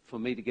step for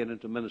me to get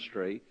into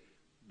ministry.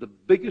 The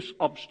biggest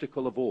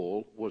obstacle of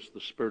all was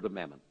the spirit of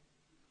mammon.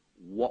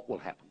 What will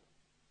happen?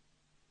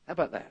 How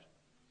about that?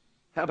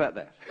 How about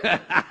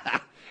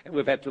that? And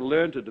we've had to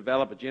learn to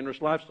develop a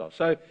generous lifestyle.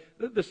 So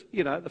this,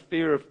 the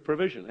fear of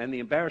provision and the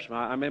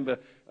embarrassment. I remember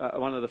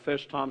one of the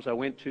first times I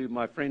went to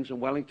my friends in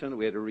Wellington.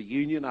 We had a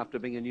reunion after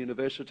being in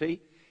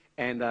university.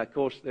 And, of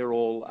course, they're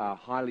all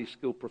highly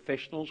skilled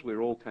professionals. We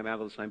all came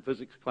out of the same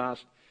physics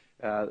class.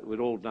 We'd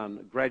all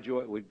done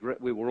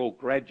we were all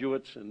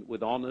graduates and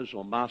with honours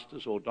or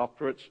masters or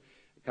doctorates.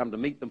 Come to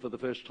meet them for the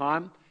first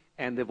time.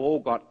 And they've all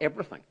got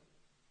everything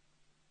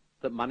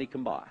that money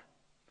can buy.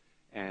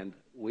 And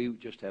we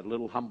just had a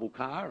little humble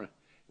car.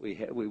 We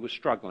were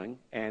struggling,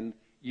 and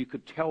you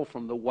could tell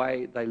from the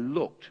way they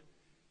looked,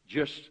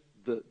 just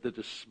the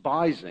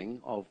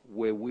despising of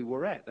where we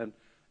were at. And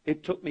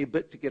it took me a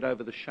bit to get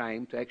over the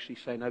shame to actually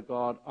say, no,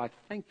 God, I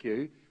thank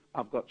you.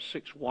 I've got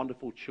 6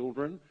 wonderful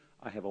children.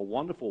 I have a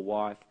wonderful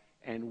wife,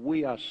 and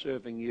we are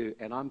serving you,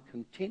 and I'm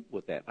content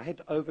with that. I had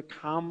to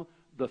overcome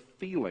the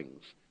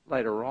feelings.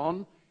 Later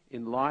on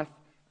in life,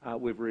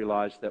 we've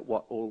realized that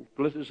what all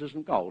glitters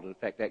isn't gold. In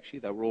fact, actually,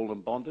 they were all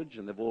in bondage,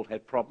 and they've all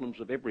had problems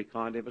of every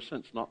kind ever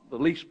since, not the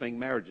least being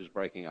marriages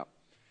breaking up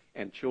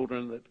and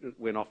children that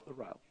went off the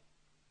rails.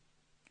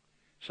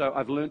 So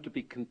I've learned to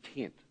be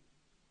content.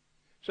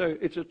 So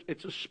it's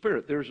a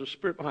spirit. There is a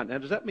spirit behind it. Now,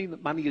 does that mean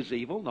that money is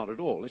evil? Not at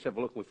all. Let's have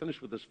a look. We'll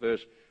finish with this verse,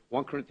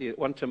 1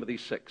 Timothy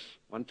 6.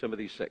 1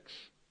 Timothy 6.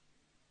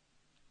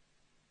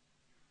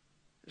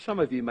 Some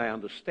of you may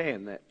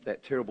understand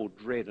that terrible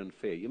dread and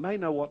fear. You may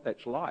know what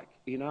that's like,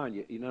 and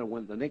you know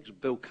when the next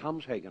bill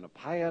comes, how you're going to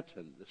pay it,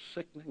 and the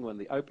sickening when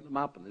they open them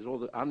up, and there's all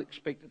the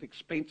unexpected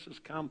expenses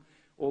come,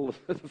 all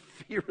the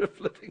fear of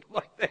living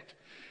like that.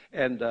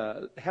 And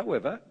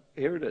however,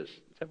 here it is.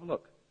 Let's have a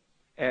look.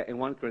 In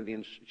 1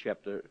 Corinthians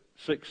chapter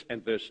 6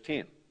 and verse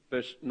 10,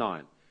 verse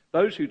 9.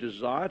 Those who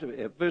desire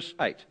to, verse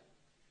 8,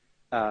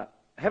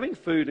 having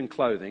food and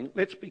clothing,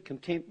 let's be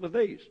content with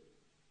these.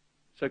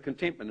 So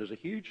contentment is a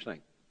huge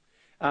thing.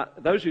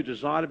 Those who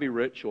desire to be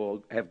rich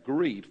or have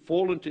greed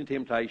fall into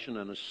temptation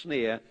and a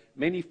snare,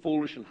 many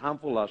foolish and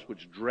harmful lusts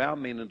which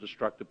drown men in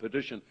destructive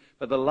perdition.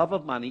 But the love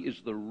of money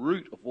is the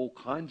root of all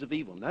kinds of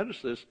evil.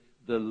 Notice this,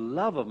 the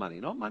love of money,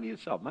 not money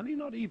itself. Money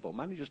not evil.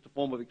 Money is just a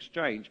form of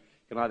exchange.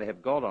 You can either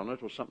have God on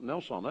it or something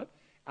else on it.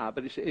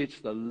 But it's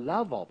the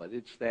love of it.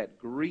 It's that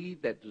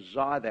greed, that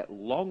desire, that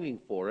longing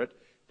for it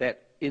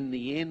that in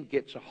the end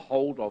gets a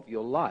hold of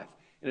your life.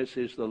 And it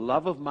says the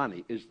love of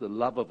money is the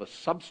love of a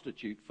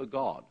substitute for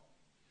God.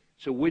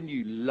 So when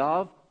you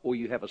love or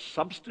you have a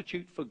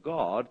substitute for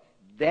God,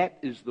 that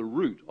is the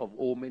root of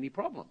all many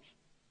problems.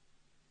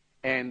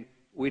 And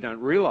we don't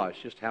realize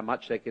just how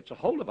much that gets a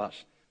hold of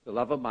us. The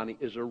love of money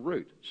is a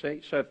root.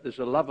 See? So if there's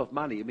a love of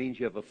money, it means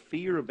you have a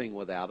fear of being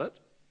without it,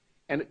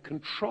 and it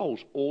controls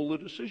all the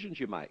decisions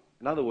you make.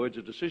 In other words,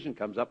 a decision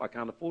comes up, I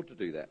can't afford to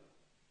do that.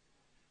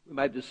 We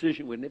made a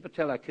decision, we'd never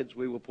tell our kids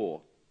we were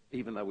poor,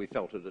 even though we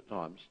felt it at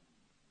times.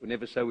 We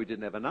never say we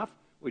didn't have enough.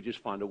 We just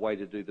find a way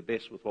to do the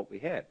best with what we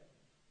had.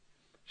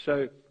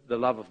 So the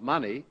love of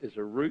money is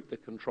a root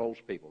that controls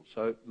people.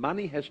 So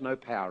money has no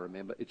power,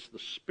 remember. It's the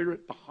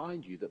spirit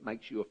behind you that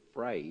makes you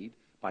afraid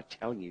by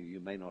telling you you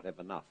may not have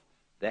enough.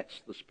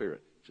 That's the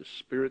spirit. It's a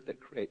spirit that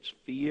creates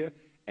fear,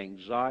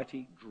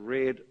 anxiety,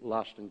 dread,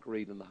 lust, and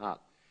greed in the heart.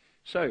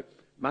 So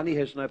money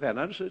has no power.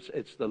 Notice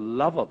it's the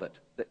love of it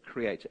that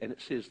creates it. And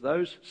it says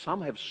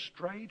some have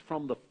strayed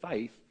from the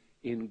faith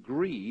in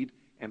greed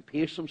and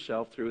pierced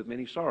themselves through with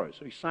many sorrows.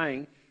 So he's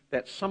saying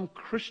that some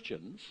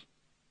Christians,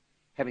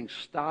 having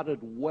started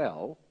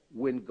well,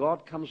 when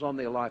God comes on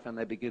their life and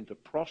they begin to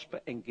prosper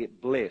and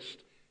get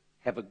blessed,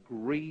 have a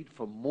greed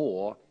for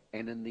more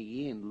and in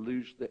the end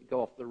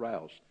go off the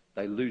rails.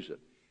 They lose it.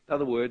 In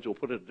other words, or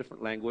put it in a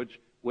different language,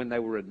 when they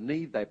were in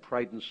need, they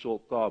prayed and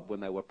sought God. When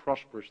they were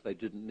prosperous, they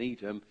didn't need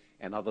him,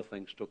 and other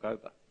things took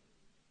over.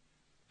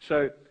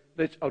 So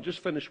I'll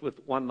just finish with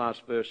one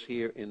last verse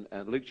here in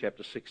Luke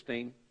chapter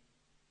 16,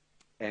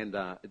 and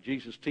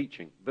Jesus'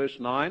 teaching. Verse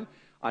 9,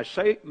 I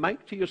say,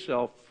 make to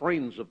yourself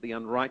friends of the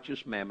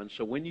unrighteous mammon,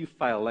 so when you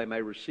fail, they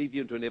may receive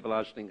you into an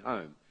everlasting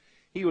home.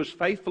 He who is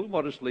faithful in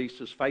what is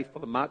least is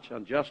faithful in much,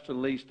 unjust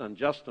in least,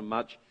 unjust in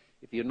much.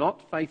 If you're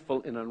not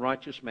faithful in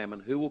unrighteous mammon,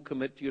 who will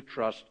commit to your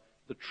trust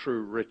the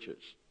true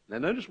riches? Now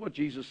notice what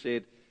Jesus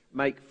said,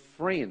 make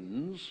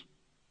friends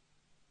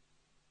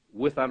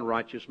with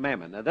unrighteous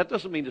mammon. Now that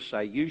doesn't mean to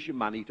say use your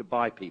money to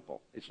buy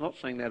people. It's not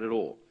saying that at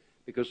all.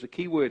 Because the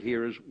key word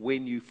here is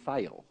when you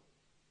fail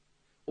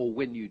or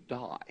when you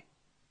die,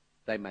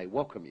 they may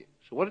welcome you.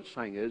 So what it's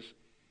saying is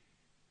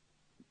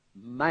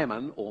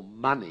mammon or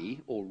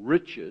money or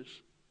riches,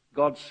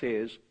 God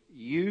says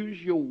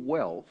use your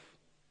wealth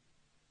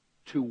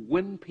to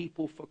win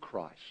people for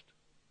Christ.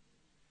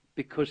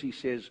 Because he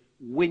says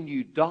when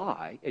you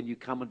die and you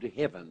come into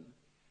heaven,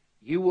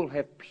 you will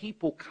have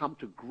people come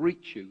to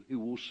greet you who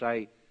will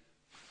say,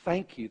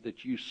 thank you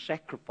that you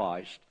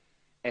sacrificed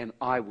and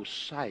I was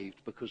saved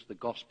because the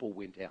gospel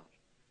went out.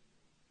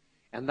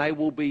 And they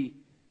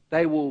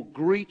will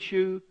greet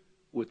you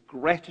with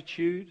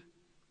gratitude,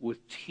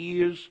 with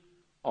tears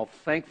of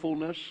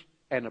thankfulness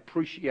and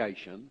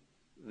appreciation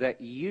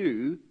that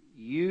you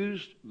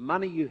used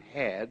money you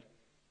had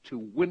to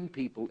win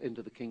people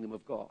into the kingdom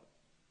of God.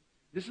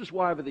 This is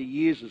why over the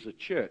years as a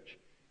church,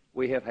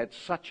 we have had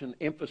such an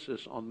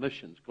emphasis on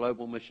missions,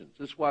 global missions.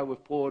 This is why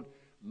we've poured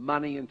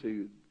money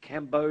into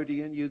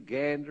Cambodia and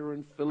Uganda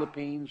and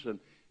Philippines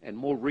and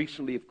more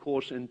recently, of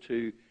course,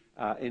 into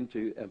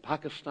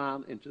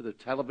Pakistan, into the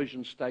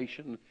television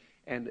station.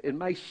 And it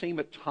may seem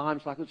at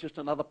times like it's just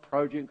another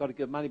project, got to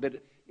give money,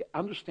 but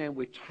understand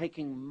we're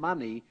taking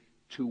money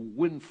to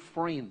win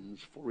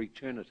friends for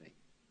eternity.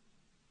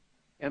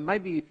 And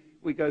maybe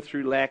we go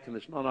through lack and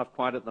it's not enough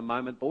quite at the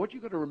moment, but what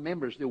you've got to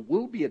remember is there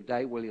will be a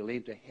day where you'll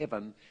enter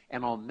heaven,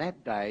 and on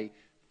that day,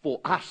 for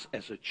us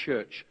as a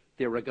church,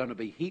 there are going to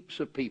be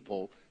heaps of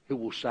people who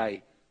will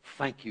say,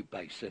 thank you,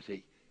 Bay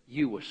City.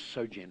 You were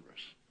so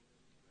generous.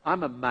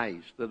 I'm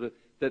amazed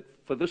that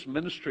for this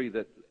ministry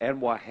that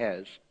Anwar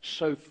has,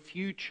 so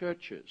few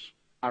churches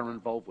are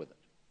involved with it.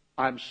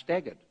 I'm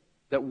staggered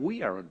that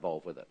we are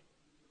involved with it.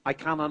 I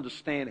can't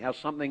understand how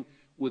something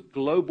with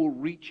global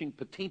reaching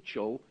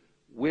potential,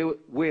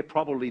 we're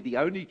probably the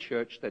only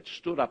church that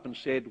stood up and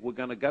said, we're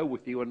going to go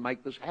with you and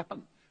make this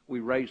happen. We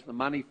raised the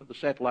money for the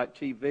satellite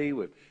TV.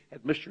 We've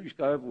had missionaries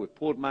go over. We've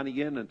poured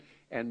money in.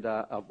 And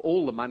of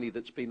all the money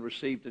that's been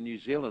received in New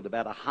Zealand,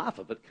 about a half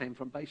of it came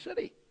from Bay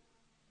City.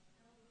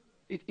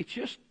 It's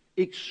just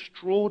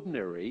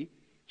extraordinary.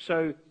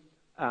 So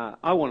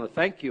I want to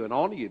thank you and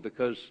honor you,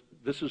 because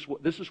this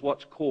is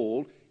what's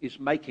called is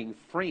making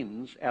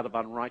friends out of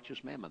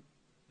unrighteous mammon.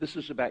 This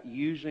is about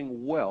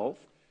using wealth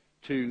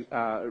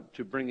to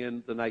bring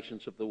in the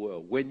nations of the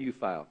world when you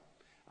fail.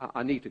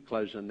 I need to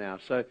close in now.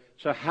 So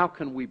how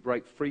can we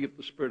break free of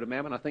the spirit of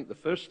mammon? I think the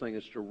first thing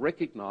is to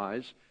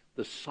recognize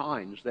the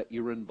signs that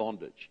you're in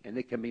bondage. And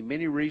there can be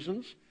many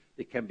reasons.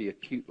 There can be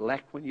acute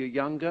lack when you're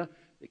younger.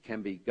 There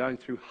can be going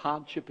through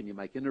hardship and you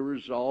make inner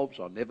resolves,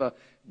 I'll never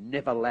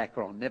lack,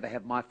 or I'll never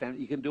have my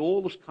family. You can do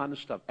all this kind of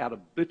stuff out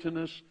of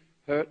bitterness,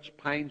 hurts,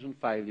 pains, and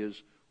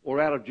failures, or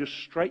out of just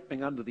straight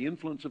being under the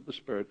influence of the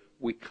Spirit,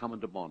 we come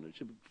into bondage.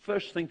 The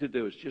first thing to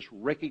do is just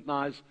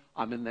recognize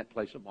I'm in that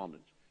place of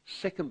bondage.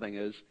 Second thing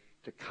is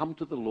to come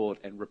to the Lord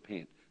and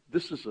repent.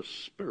 This is a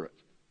spirit.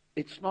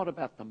 It's not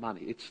about the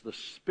money. It's the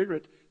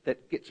spirit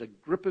that gets a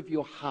grip of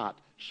your heart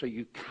so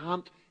you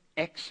can't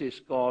access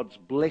God's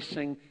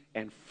blessing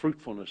and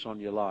fruitfulness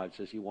on your lives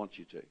as he wants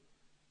you to.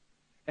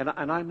 And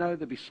I know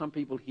there'll be some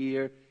people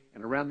here,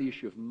 and around the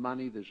issue of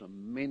money, there's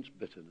immense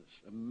bitterness,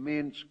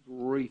 immense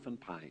grief and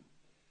pain.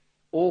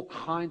 All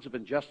kinds of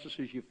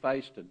injustices you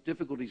faced and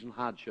difficulties and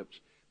hardships,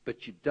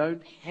 but you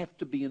don't have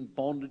to be in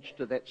bondage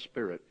to that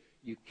spirit.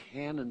 You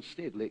can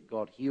instead let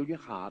God heal your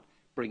heart,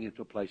 bring you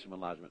to a place of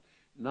enlargement.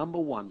 Number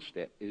one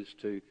step is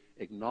to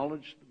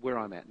acknowledge where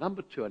I'm at.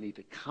 Number two, I need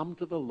to come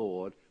to the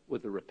Lord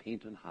with a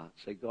repentant heart.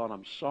 Say, God,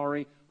 I'm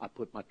sorry I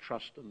put my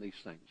trust in these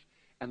things.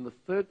 And the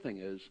third thing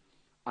is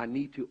I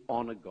need to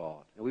honor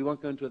God. And we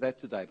won't go into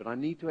that today, but I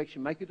need to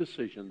actually make a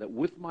decision that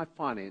with my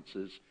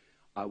finances,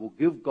 I will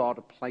give God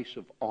a place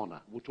of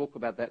honor. We'll talk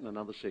about that in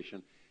another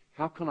session.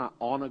 How can I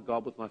honor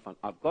God with my funds?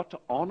 I've got to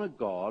honor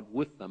God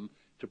with them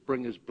to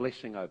bring his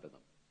blessing over them.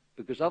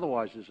 Because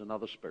otherwise there's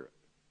another spirit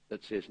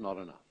that says not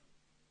enough.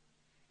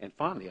 And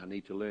finally, I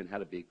need to learn how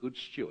to be a good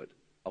steward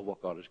of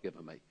what God has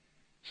given me.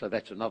 So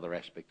that's another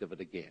aspect of it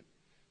again.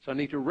 So I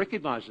need to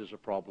recognize there's a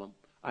problem.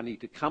 I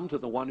need to come to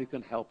the one who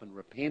can help in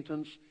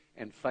repentance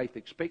and faith,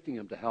 expecting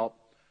him to help.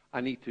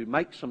 I need to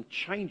make some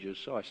changes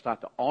so I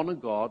start to honor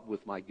God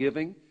with my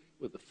giving,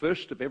 with the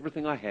first of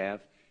everything I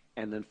have.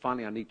 And then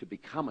finally, I need to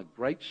become a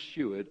great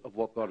steward of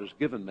what God has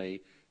given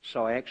me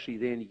so I actually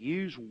then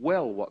use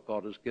well what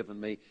God has given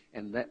me,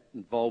 and that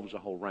involves a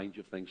whole range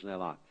of things in our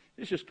life.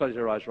 Let's just close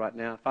our eyes right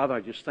now. Father,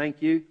 I just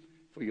thank you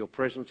for your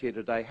presence here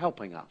today,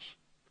 helping us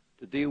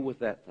to deal with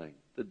that thing,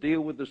 to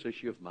deal with this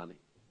issue of money.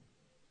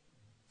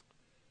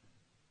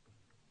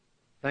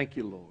 Thank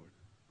you, Lord.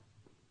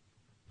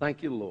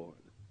 Thank you, Lord.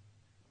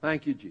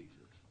 Thank you, Jesus.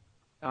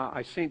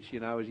 I sense,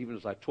 even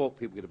as I talk,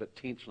 people get a bit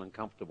tense and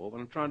uncomfortable, but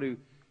I'm trying to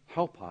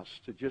help us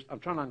I'm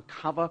trying to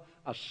uncover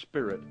a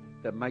spirit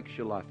that makes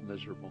your life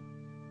miserable,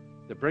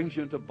 that brings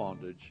you into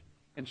bondage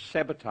and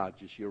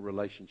sabotages your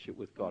relationship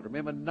with God.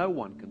 Remember, no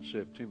one can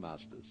serve two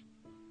masters.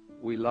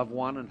 We love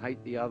one and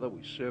hate the other.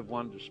 We serve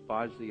one,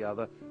 despise the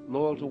other,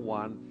 loyal to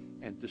one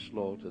and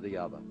disloyal to the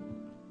other.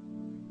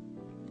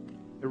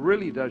 It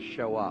really does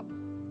show up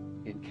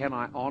in, can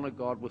I honor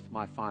God with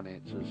my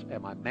finances?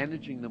 Am I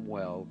managing them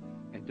well?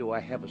 And do I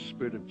have a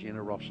spirit of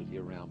generosity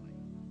around me?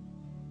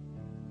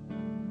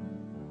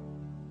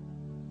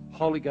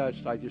 Holy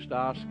Ghost, I just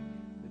ask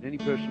that any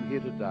person here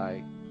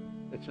today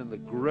that's in the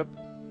grip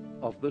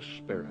of this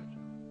spirit,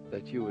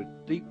 that you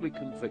would deeply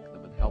convict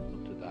them and help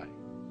them today.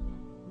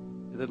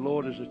 And that,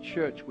 Lord, as a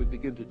church, we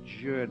begin to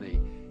journey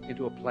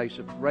into a place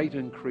of great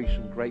increase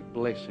and great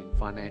blessing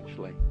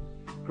financially.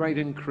 Great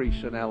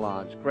increase in our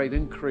lives, great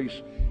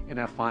increase in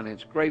our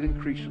finance, great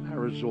increase in our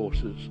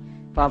resources.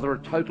 Father, a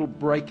total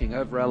breaking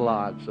over our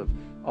lives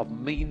of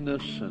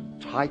meanness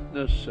and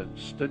tightness and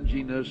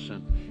stinginess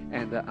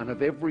and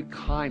of every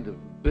kind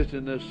of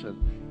bitterness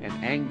and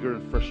anger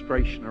and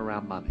frustration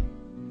around money.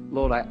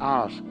 Lord, I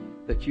ask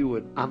that you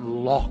would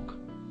unlock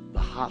the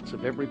hearts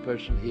of every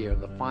person here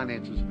and the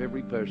finances of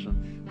every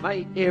person.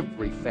 May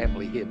every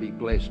family here be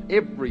blessed,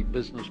 every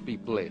business be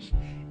blessed,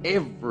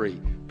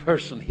 every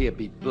person here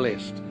be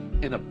blessed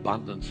in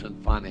abundance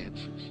and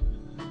finances.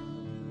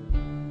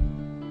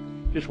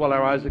 Just while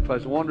our eyes are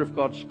closed, I wonder if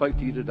God spoke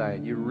to you today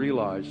and you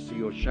realize to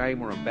your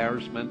shame or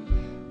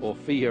embarrassment or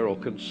fear or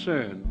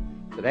concern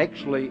that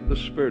actually the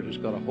Spirit has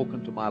got a hook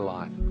into my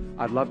life.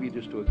 I'd love you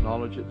just to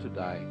acknowledge it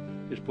today.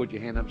 Just put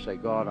your hand up and say,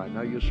 God, I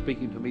know you're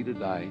speaking to me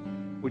today.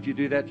 Would you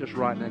do that just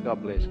right now?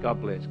 God bless,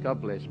 God bless,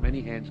 God bless.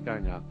 Many hands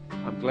going up.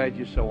 I'm glad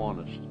you're so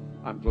honest.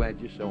 I'm glad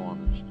you're so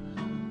honest.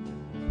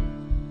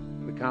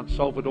 We can't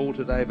solve it all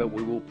today, but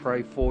we will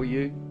pray for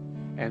you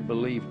and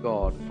believe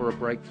God for a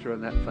breakthrough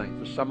in that thing.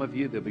 For some of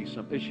you, there'll be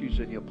some issues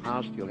in your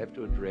past you'll have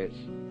to address.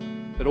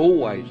 But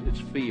always it's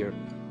fear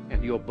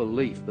and your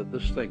belief that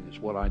this thing is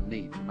what I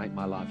need to make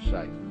my life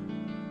safe.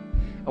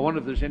 I wonder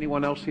if there's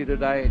anyone else here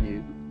today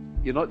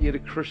and you're not yet a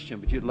Christian,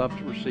 but you'd love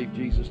to receive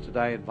Jesus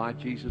today, invite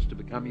Jesus to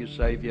become your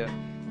Savior,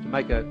 to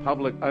make a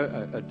public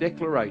a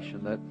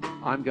declaration that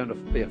I'm going to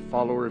be a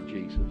follower of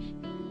Jesus.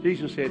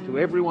 Jesus said to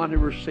everyone who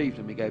received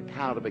him, he gave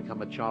power to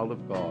become a child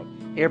of God.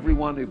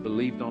 Everyone who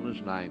believed on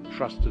his name,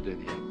 trusted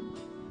in him.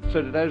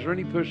 So today, is there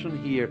any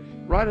person here,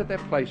 right at that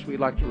place where you'd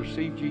like to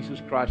receive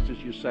Jesus Christ as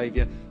your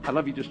Savior? I'd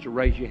love you just to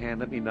raise your hand.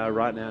 Let me know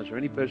right now. Is there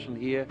any person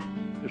here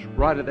just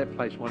right at that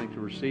place wanting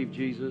to receive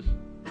Jesus?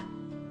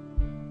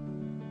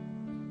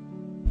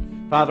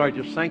 Father, I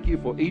just thank you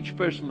for each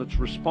person that's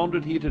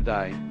responded here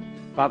today.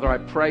 Father, I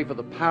pray for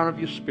the power of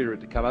your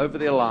Spirit to come over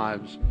their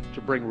lives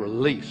to bring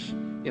release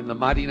in the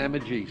mighty name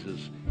of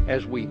Jesus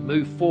as we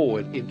move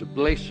forward into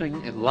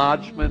blessing,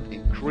 enlargement,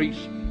 increase,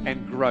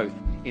 and growth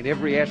in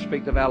every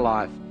aspect of our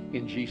life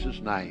in Jesus'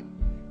 name.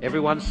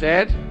 Everyone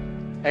said,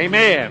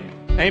 Amen.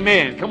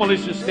 Amen. Come on,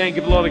 let's just stand,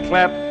 give the Lord a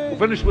clap. We'll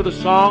finish with a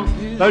song.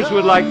 Those who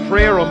would like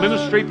prayer or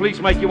ministry, please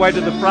make your way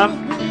to the front.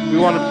 We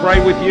want to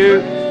pray with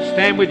you,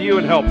 stand with you,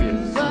 and help you.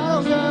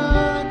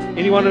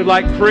 Anyone who'd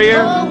like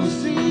prayer,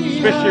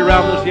 especially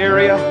around this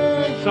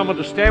area, someone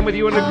to stand with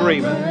you in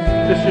agreement,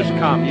 just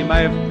come. You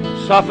may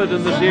have suffered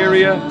in this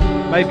area,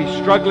 may be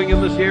struggling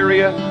in this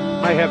area,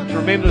 may have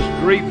tremendous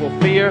grief or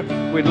fear.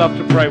 We'd love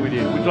to pray with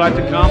you. Would you like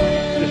to come?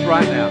 Just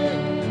right now.